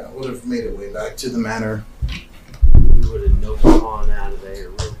yeah, would have made it way back to the manor. would have noped on out of there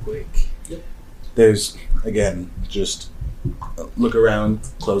real quick. There's, again, just look around,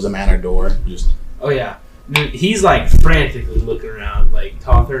 close a manor door, just... Oh yeah, dude, he's like frantically looking around. Like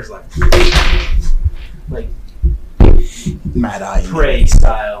Tother's like mad eye. prey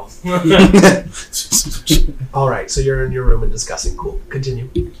style. All right, so you're in your room and discussing. Cool. Continue.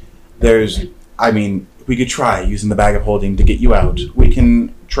 We could try using the bag of holding to get you out. We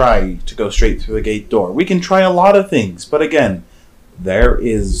can try to go straight through the gate door. We can try a lot of things, but again, they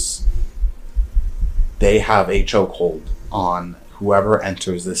have a chokehold on whoever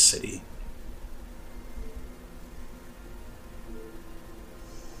enters this city.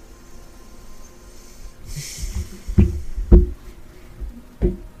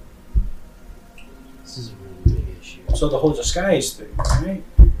 This is a really big issue. So the whole disguise thing, right?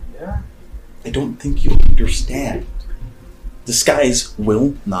 Yeah. I don't think you understand. Disguise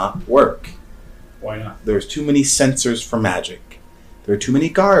will not work. Why not? There's too many sensors for magic. There are too many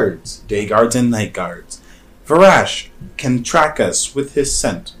guards, day guards and night guards. Varash can track us with his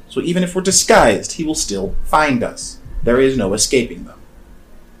scent, so even if we're disguised, he will still find us. There is no escaping them.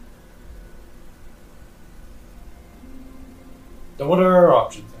 Then what are our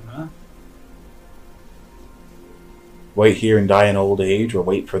options then, huh? Wait here and die in old age, or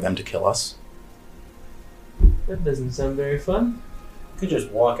wait for them to kill us? That doesn't sound very fun. Could just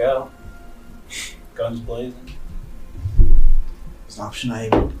walk out. Guns blazing. It's an option I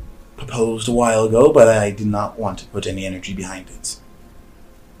proposed a while ago, but I did not want to put any energy behind it.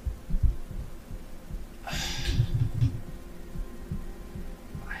 I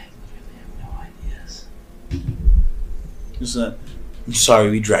literally have no ideas. I'm sorry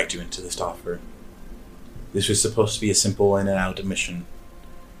we dragged you into this offer. This was supposed to be a simple in and out mission.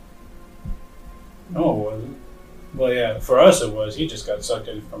 No, it wasn't. Well, yeah, for us it was. He just got sucked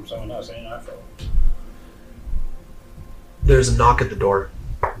in from someone else. Ain't our fault. There's a knock at the door.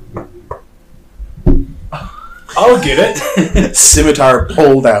 I'll get it. Scimitar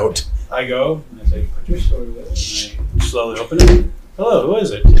pulled out. I go and I say, "Put your sword away." And I slowly open it. Hello, who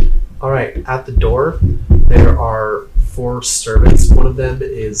is it? All right, at the door, there are 4 servants. One of them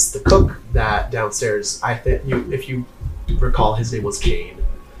is the cook that downstairs. I think if you recall, his name was Kane.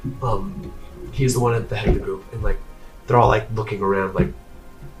 He's the one at the head of the group, and like they're all like looking around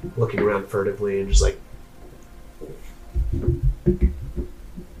furtively, and just like,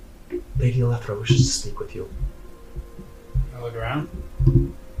 Lady Elethra wishes to speak with you. I look around.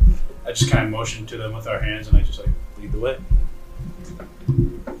 I just kind of motion to them with our hands, and I just like lead the way.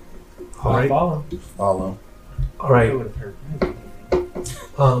 All right. Follow. All right. I would have heard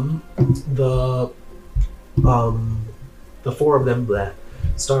the 4 of them that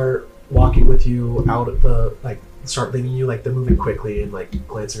start walking with you out of the start leading you like they're moving quickly and like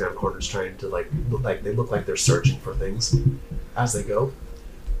glancing around corners trying to they look like they're searching for things as they go.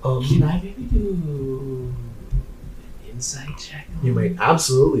 Can I maybe do an insight check? You may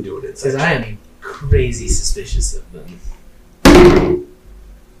absolutely do an insight Because I check. am crazy suspicious of them.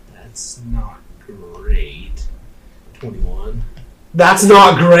 That's not great. 21. That's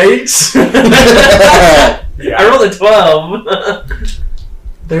not great. I rolled a 12.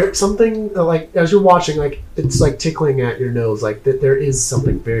 There's something like as you're watching, like it's like tickling at your nose, like that there is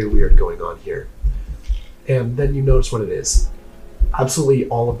something very weird going on here. And then you notice what it is. Absolutely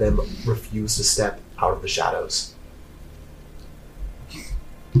all of them refuse to step out of the shadows.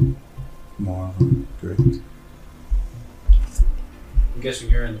 More great. I'm guessing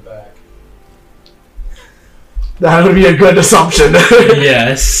you're in the back. That would be a good assumption.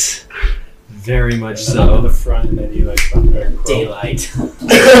 Yes. Very much And then I'm in the so. front, and then you like stop there and crawl. Daylight.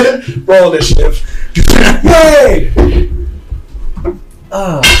 Roll initiative. Yay!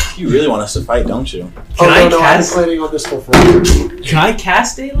 You really want us to fight, don't you? Oh, I no, cast- I'm planning on this for forever. Can I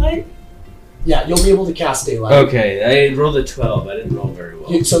cast daylight? Yeah, you'll be able to cast daylight. Okay, I rolled a 12. I didn't roll very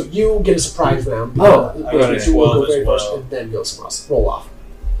well. So you get a surprise round. Oh, I got a you will 12 go as very first well. and then go somewhere else. Roll off.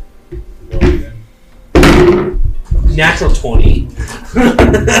 Roll again. Natural 20.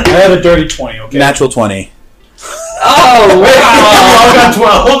 I had a dirty 20. Okay. Natural 20. Oh, wow! I got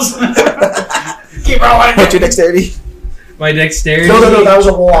 12s. Keep rolling. What's your dexterity? My dexterity. No, that was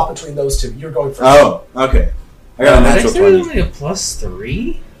a roll off between those 2. You're going first. Oh, okay. I got a My natural dexterity 20. was like a plus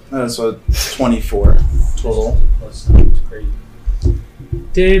 3? So 24 total. That's crazy.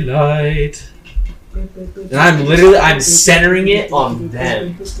 Daylight. And I'm centering it on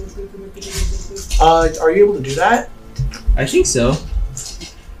them. Are you able to do that? I think so.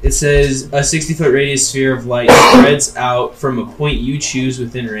 It says a 60-foot radius sphere of light spreads out from a point you choose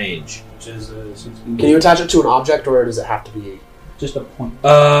within range. Which is Can you attach it to an object, or does it have to be? just a point.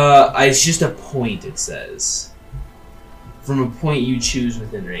 It's just a point. It says. from a point you choose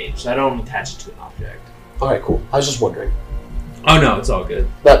within range. So I don't attach it to an object. Alright, cool. I was just wondering. Oh no, it's all good.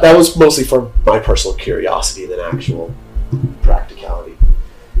 That was mostly for my personal curiosity than actual practicality.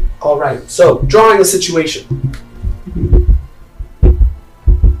 Alright, so drawing a situation.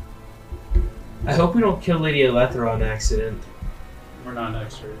 I hope we don't kill Lady Elethra on accident. We're not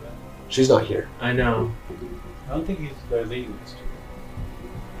next to her. She's not here. I know. I don't think they're leading us to.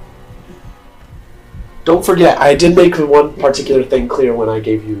 Don't forget, I did make one particular thing clear when I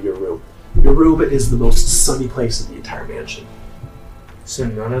gave you your room. Your room is the most sunny place in the entire mansion. So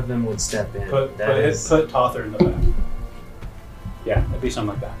none of them would step in. Put Tother in the back. Yeah, it'd be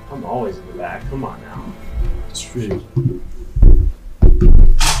something like that. I'm always in the back. Come on now. It's true.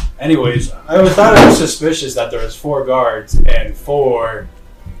 Anyways, I thought it was suspicious that there was 4 guards and 4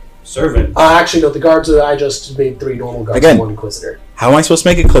 servants. Actually, no, the guards that I just made 3 normal guards Again. and 1 inquisitor. How am I supposed to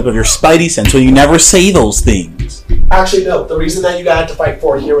make a clip of your spidey sense when you never say those things? Actually, no, the reason that you got to fight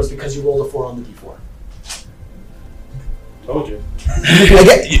 4 here was because you rolled a 4 on the d4. Told you.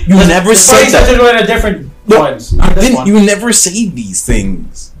 Again, you never say Spidey that. senses were in a different ones. Not this one. You never say these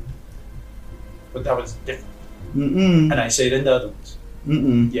things. But that was different. Mm-mm. And I say it in the other ones.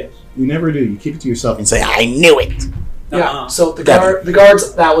 Mm-mm. Yes. You never do. You keep it to yourself and say, I knew it. Yeah, so the That- the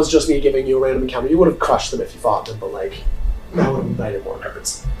guards, that was just me giving you a random encounter. You would have crushed them if you fought them, but like, that would have invited more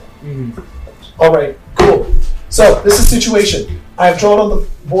guards. Alright, cool. So, this is situation. I have drawn on the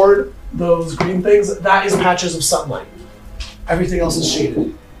board those green things. That is patches of sunlight. Everything else is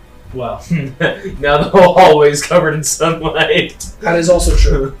shaded. Well, now the whole hallway is covered in sunlight. That is also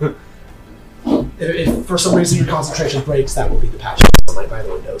true. If for some reason your concentration breaks, that will be the patches of sunlight by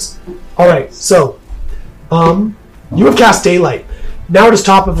the windows. Alright, so, you have cast daylight. Now it is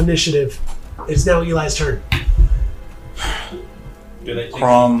top of initiative. It is now Eli's turn. Do they take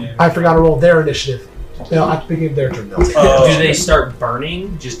Crom. damage? I forgot to roll their initiative. No, at the beginning of their turn, they'll take Oh. Do they start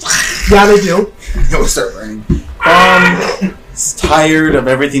burning? Just Yeah, they do. It'll start raining. Is tired of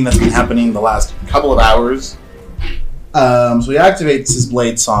everything that's been happening the last couple of hours. So he activates his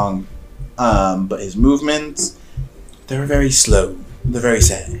blade song, but his movements, they're very slow. They're very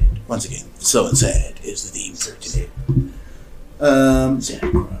sad. Once again, slow and sad is the theme for today.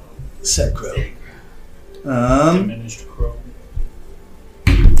 Sad crow. Diminished crow.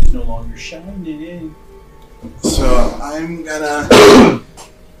 It's no longer shining. So I'm gonna.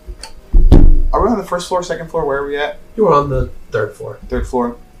 Are we on the first floor, second floor? Where are we at? You were on the 3rd floor. Third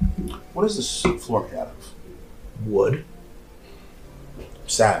floor. What is this floor made out of? Wood.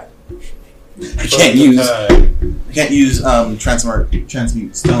 Sad. I can't use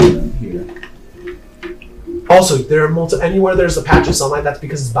transmute stone here. Also, there are anywhere there's a patch of sunlight, that's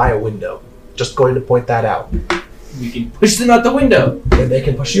because it's by a window. Just going to point that out. we can push them out the window. And they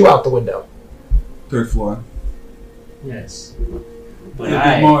can push you out the window. Third floor. Yes. But Maybe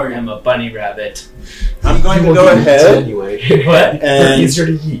I more. am a bunny rabbit. I'm going to You go will get yeeted ahead. Anyway. What? They're And easier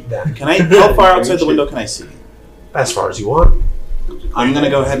to yeet then. can I? How far outside the window can I see? As far as you want. I'm gonna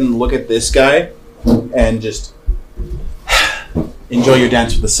go ahead and look at this guy, and just enjoy your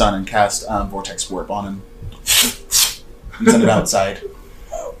dance with the sun and cast vortex warp on him and send it outside.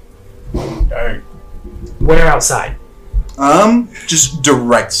 Darn. Where outside? Just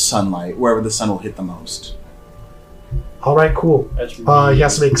direct sunlight wherever the sun will hit the most. Alright, cool. That's He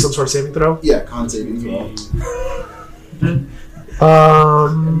has to make some sort of saving throw. Yeah, con saving throw.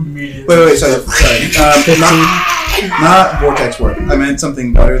 Wait, sorry. 15. Not vortex warp. I meant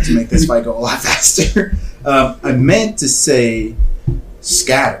something better to make this fight go a lot faster. I meant to say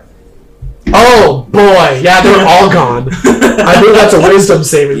scatter. Oh boy, yeah, they're all gone. I think that's a wisdom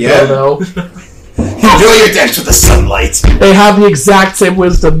saving Yeah. throw, though. Enjoy your dance with the sunlight. They have the exact same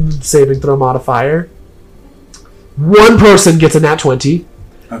wisdom saving throw modifier. One person gets a nat 20.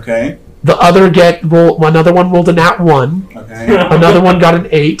 Okay. The other another one rolled a nat 1. Okay. Another one got an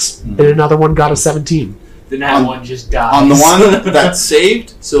 8, and another one got a 17. Then that On- one just dies. On the one that's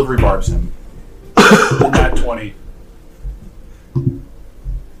saved, Silvery barbs him. Not 20.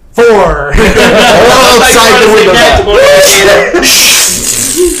 4. All outside the window.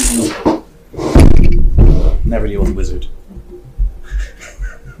 Never deal with a wizard.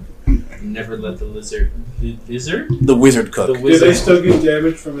 Never let the lizard. Lizard? The wizard cook. The Do wizard. they still get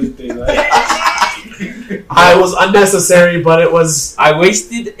damage from his daylight? I was unnecessary, but it was. I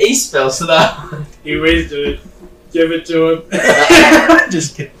wasted a spell, so that. He wasted it. Give it to him.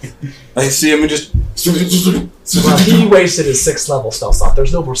 Just kidding. I see him and just. Well, he wasted his 6th level spell slot.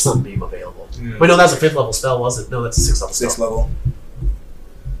 There's no more sunbeam available. Wait, no, that's a 5th level spell, was it? No, that's a 6th level spell. Sixth level.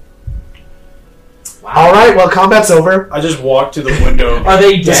 Wow, All right, well, combat's over. I just walk to the window. Are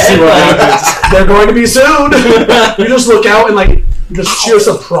they to see dead? what Like, happens. They're going to be soon. You just look out and like the sheer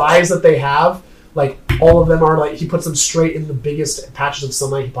surprise that they have. Like all of them are like he puts them straight in the biggest patches of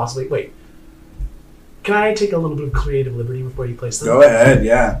sunlight he possibly. Wait, can I take a little bit of creative liberty before you place them? Go ahead,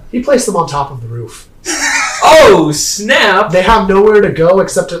 yeah. He placed them on top of the roof. oh, snap! They have nowhere to go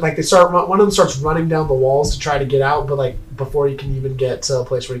except to, like they start. One of them starts running down the walls to try to get out, but like before he can even get to a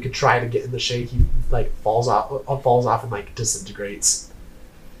place where he could try to get in the shade, he like falls off and like disintegrates.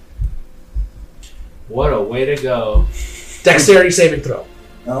 What a way to go. Dexterity saving throw.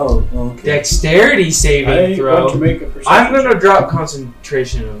 Oh, okay. Dexterity saving I want throw. to make a perception I'm gonna check. drop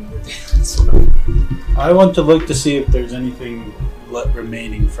concentration on I want to look to see if there's anything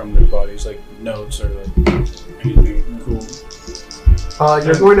remaining from their bodies, like notes or like anything cool.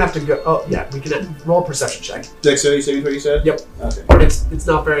 You're going to have to go. Oh yeah, we can roll a perception check. Dexterity saving throw, you said? Yep. Okay. It's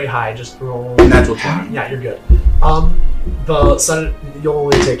not very high. Just roll. Natural 20. Yeah, you're good. The sudden you'll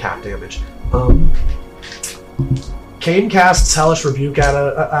only take half damage. Kane casts Hellish Rebuke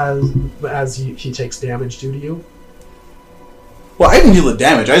as he takes damage due to you. Well, I didn't deal the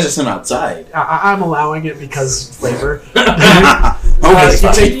damage. I just sent him outside. I'm allowing it because flavor. Okay,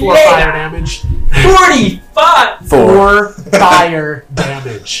 You take 4 Yeah. fire damage. 45! 4 fire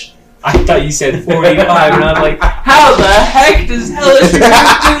damage. I thought you said 45, and I'm like, how the heck does Hellish do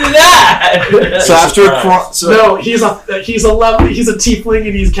that? So after No, he's a tiefling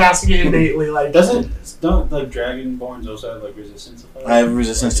and he's casting it innately. Like Don't like dragonborns also have like resistance to fire? I have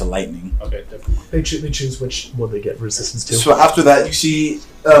resistance to lightning. Okay, definitely. they choose which one they get resistance to. So after that, you see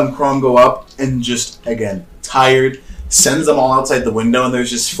Crom go up and just, again, tired, sends them all outside the window, and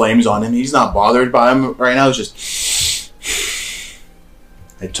there's just flames on him. He's not bothered by him right now. It's just...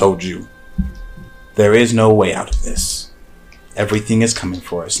 I told you. There is no way out of this. Everything is coming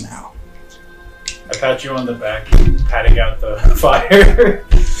for us now. I pat you on the back, patting out the fire.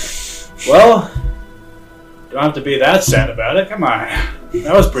 Well, don't have to be that sad about it. Come on.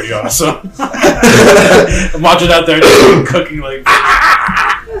 That was pretty awesome. I'm watching out there just cooking like...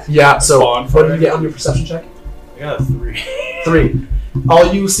 Yeah, so Bonfire. what did you get on your perception check? I got a 3. 3.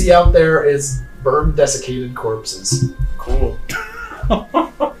 All you see out there is burned, desiccated corpses. Cool.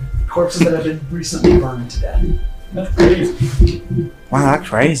 Corpses that have been recently burned to death. That's crazy. Wow, that's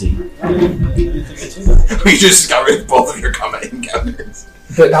crazy. I didn't think I'd see that. We just got rid of both of your combat encounters.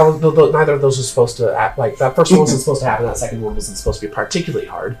 Neither of those was supposed to act like that. First one wasn't supposed to happen. That second one wasn't supposed to be particularly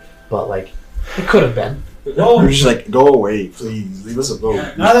hard, but like it could have been. Well, We're just like, go away, please. Leave us alone.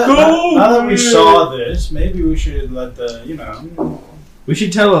 now that we saw this, maybe we should let the, We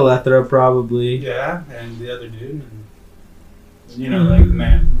should tell Alethra, probably. yeah, and the other dude, and, like the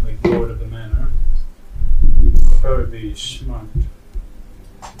man, like Lord of the Manor. Probably be smart.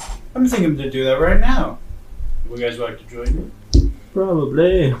 I'm thinking to do that right now. Would you guys like to join me?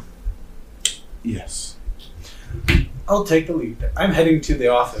 Probably. Yes. I'll take the lead. I'm heading to the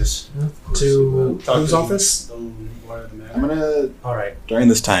office. To Talk whose to office? The Lord of the Manor. I'm gonna, All right. during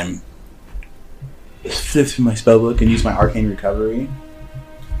this time, flip through my spellbook and use my Arcane Recovery.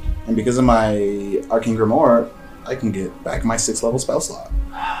 And because of my Arcane Grimoire, I can get back my 6th level spell slot.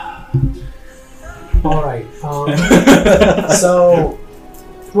 All right. So,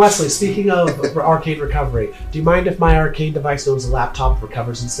 Wesley, speaking of arcane recovery, do you mind if my arcane device known as a laptop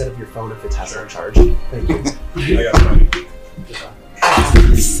recovers instead of your phone if it has a charge? Thank you. I got money.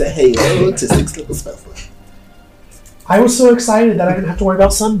 Say hello to 6th level spell slot. I was so excited that I didn't have to worry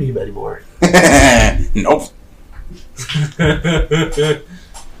about Sunbeam anymore. Nope.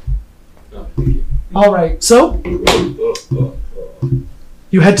 All right. So,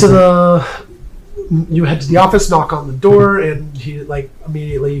 you head to the office, knock on the door, and he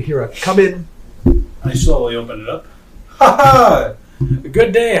immediately you hear a come in. I slowly open it up. Ha ha!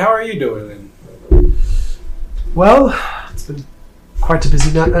 Good day. How are you doing? Well, it's been quite a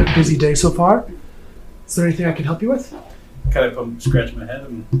busy day so far. Is there anything I can help you with? Kind of scratch my head.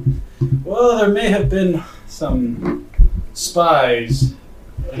 Well, there may have been some spies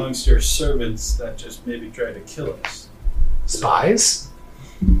amongst your servants that just maybe tried to kill us. Spies?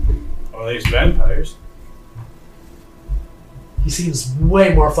 Or at least vampires. He seems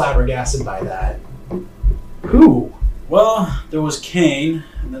way more flabbergasted by that. Who? Well, there was Kane,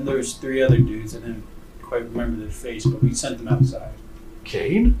 and then there was 3 other dudes. I didn't quite remember their face, but we sent them outside.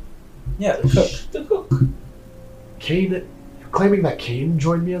 Kane? Yeah, the cook. The cook. Kane? You're claiming that Kane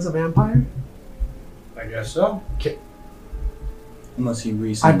joined me as a vampire? I guess so. Unless he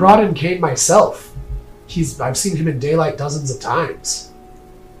recently... I brought in Kane myself. I've seen him in daylight dozens of times.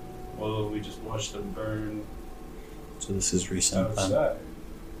 Well, we just watched them burn So this is recent. outside.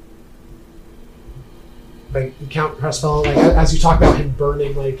 Count Hresfell, like as you talk about him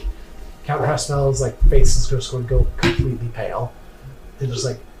burning, like Count Hresfell's like face is just going to go completely pale, and just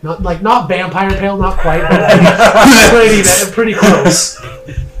like not vampire pale, not quite, but like pretty close.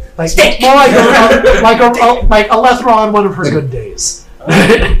 Like more like a Lethra on one of her good days.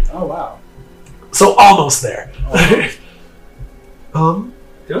 Oh wow! So almost there. Don't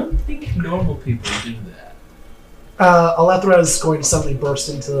think normal people do that. Alethra is going to suddenly burst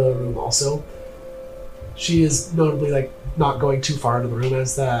into the room also. She is notably like not going too far into the room,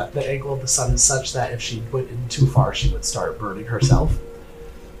 as the angle of the sun is such that if she went in too far, she would start burning herself.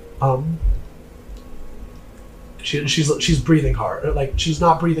 She's breathing hard. Like, she's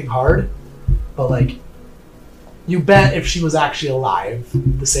not breathing hard, but like, you bet if she was actually alive,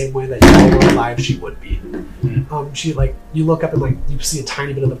 the same way that you all were alive, she would be. She like, you look up and like, you see a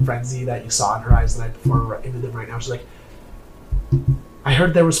tiny bit of the frenzy that you saw in her eyes the night before, and then right now she's like, I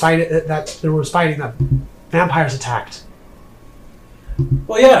heard there was fighting that vampires attacked.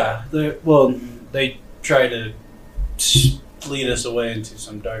 Well, yeah. They tried to lead us away into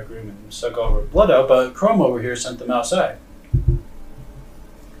some dark room and suck all our blood out, but Chrome over here sent them outside.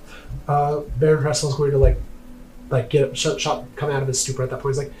 Baron Hressel's going to like get shot come out of his stupor at that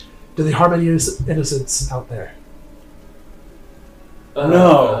point. He's like, "Do they harm any innocents out there?"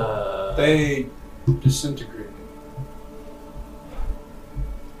 No, they disintegrated.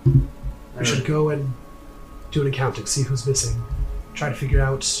 We should go and do an accounting, see who's missing, try to figure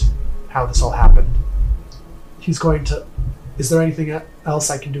out how this all happened. He's going to. Is there anything else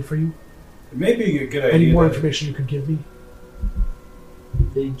I can do for you? It may be a good idea. Any more information you could give me?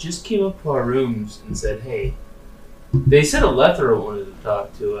 They just came up to our rooms and said, "Hey." They said Alethra wanted to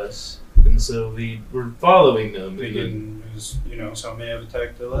talk to us, and so we were following them. Thinking it was, some may have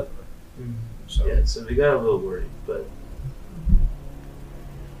attacked Alethra. So. Yeah, so we got a little worried, but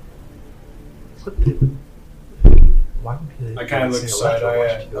Why would I kind of looked side-eye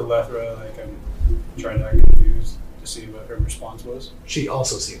at Alethra, like I'm trying to act confused to see what her response was. She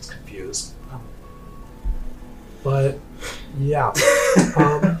also seems confused. But, yeah.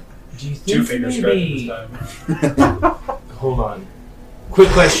 do you think Two fingers maybe... this time. Hold on. Quick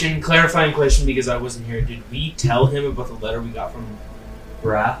question, clarifying question, because I wasn't here. Did we tell him about the letter we got from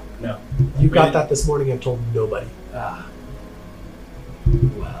Wrath? No. You got that this morning and told nobody. Ah.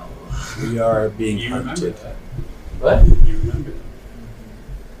 Well. We are being You remember hunted. that. What? You remember that.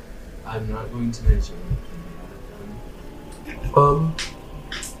 I'm not going to mention anything.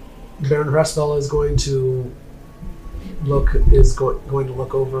 Baron Hresfell is going to going to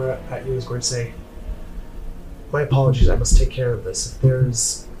look over at you and is going to say, "My apologies, I must take care of this.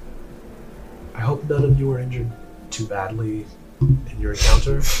 I hope none of you were injured too badly in your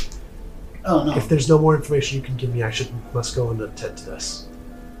encounter. Oh, no. If there's no more information you can give me, must go and attend to this."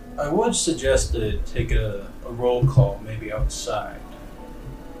 I would suggest to take a roll call, maybe outside,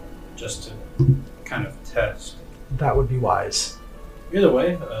 just to kind of test. That would be wise. Either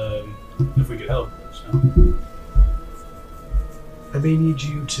way, if we could help, so. I may need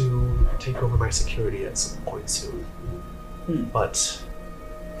you to take over my security at some point soon. But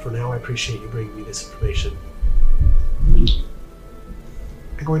for now, I appreciate you bringing me this information.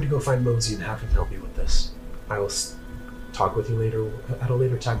 I'm going to go find Mosey and have him help me with this. I will talk with you later at a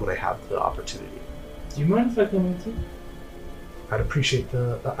later time when I have the opportunity. Do you mind if I come with you? I would appreciate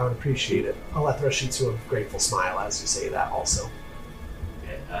it. Alethra shoots you a grateful smile as you say that also.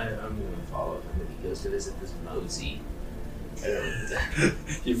 Yeah, I'm going to follow him when he goes to visit this Mosey.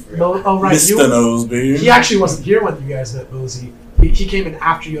 You forgot. Oh, right. Mr. Noseby. He actually wasn't here when you guys met Mosey. He came in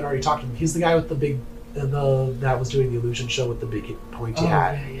after you had already talked to him. He's the guy with the big, that was doing the illusion show with the big pointy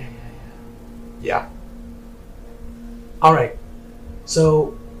hat. Yeah. Yeah. All right.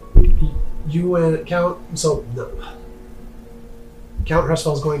 So you and Count. So no. Count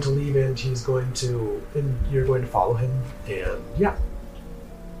Hresfell is going to leave, and you're going to follow him. And yeah.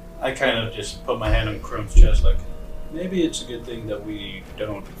 I kind of just put my hand on Chrome's chest, like, maybe it's a good thing that we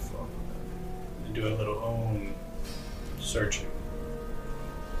don't follow them and do a little own searching.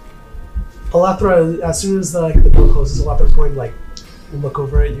 Alethra, as soon as the door closes, Alethra's going to look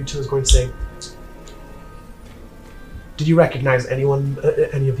over at you two. Is going to say, "Did you recognize any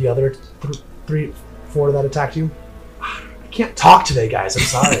of the other 4 that attacked you?" I can't talk today, guys. I'm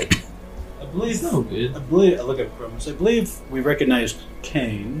sorry. I believe. No good. I look at Chrome. I believe we recognized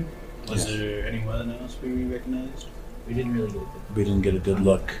Kane. Was there anyone else we recognized? We didn't really get We didn't get a good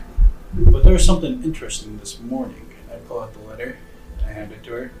look. But there was something interesting this morning. I pull out the letter. I hand it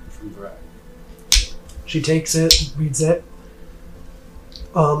to her from Brad. She takes it, reads it.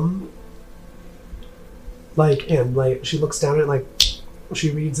 She looks down at it She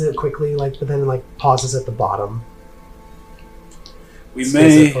reads it quickly, but then pauses at the bottom. We Stays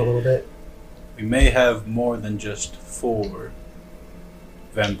may there for a little bit. we may have more than just 4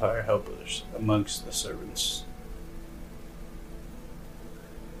 vampire helpers amongst the servants.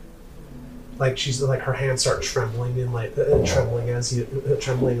 She's her hands start trembling and trembling as you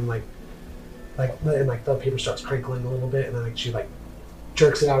trembling and the paper starts crinkling a little bit, and then she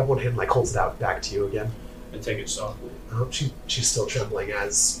jerks it out of one hand, holds it out back to you again. I take it softly. She's still trembling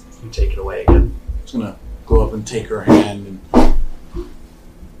as you take it away again. I'm just gonna go up and take her hand, and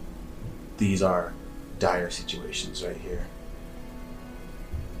these are dire situations right here.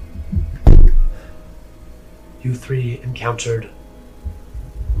 You 3 encountered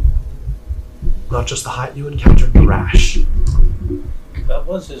not just the High, you encountered the Rash. That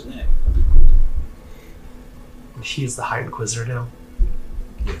was his name. He is the High Inquisitor now.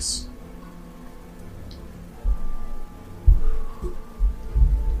 Yes.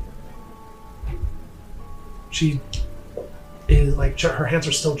 She is her hands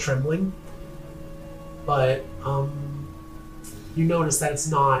are still trembling, but you notice that it's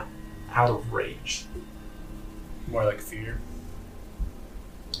not out of rage. More like fear.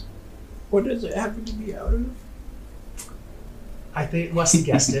 What does it happen to be out of? I think Wesley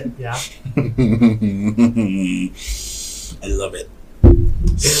guessed it. Yeah. I love it.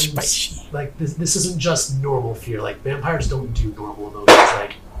 Spicy. This isn't just normal fear. Vampires don't do normal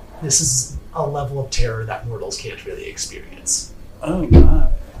emotions. This is a level of terror that mortals can't really experience. Oh my.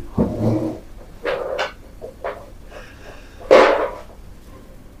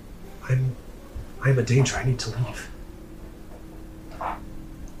 I'm a danger. I need to leave.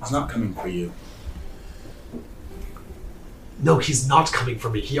 He's not coming for you. No, he's not coming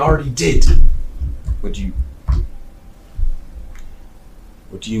for me. He already did. What do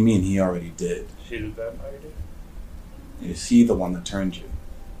you mean he already did? She the vampire did? Is he the one that turned you?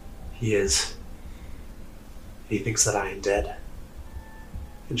 He is. He thinks that I am dead.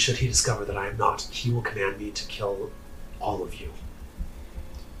 And should he discover that I am not, he will command me to kill all of you.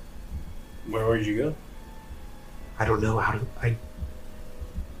 Where would you go? I don't know how to...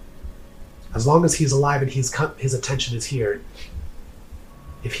 As long as he's alive and his attention is here,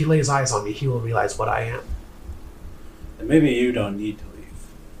 if he lays eyes on me, he will realize what I am. And maybe you don't need to leave.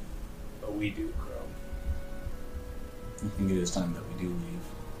 But we do, Crow. I think it is time that we do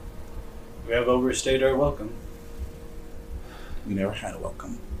leave. We have overstayed our welcome. We never had a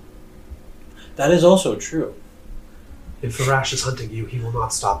welcome. That is also true. If Varash is hunting you, he will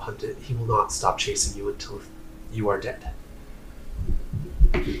not stop He will not stop chasing you until you are dead.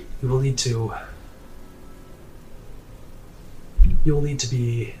 You will need to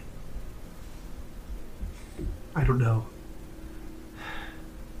be... I don't know.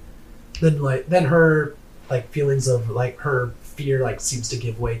 Then her feelings of her fear seems to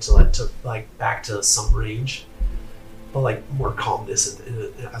give way to back to some range, but more calmness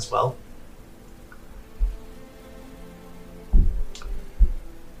as well.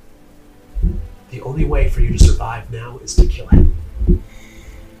 The only way for you to survive now is to kill him.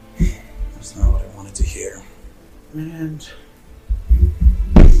 That's not what I wanted to hear. And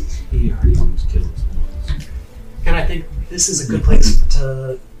He already almost killed us. And I think this is a good place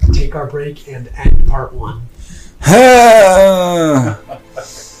to take our break and end part 1.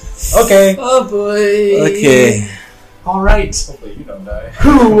 Okay. Oh boy. Okay. All right. hopefully you don't die.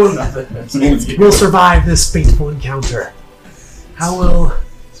 Who will survive this fateful encounter? Will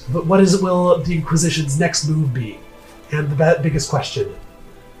the Inquisition's next move be? And the biggest question: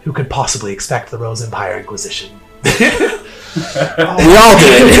 who could possibly expect the Rose Empire Inquisition? We all do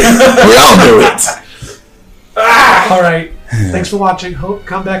it. We all do it. All right. Thanks for watching. Hope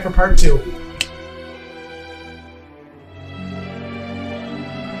come back for part 2.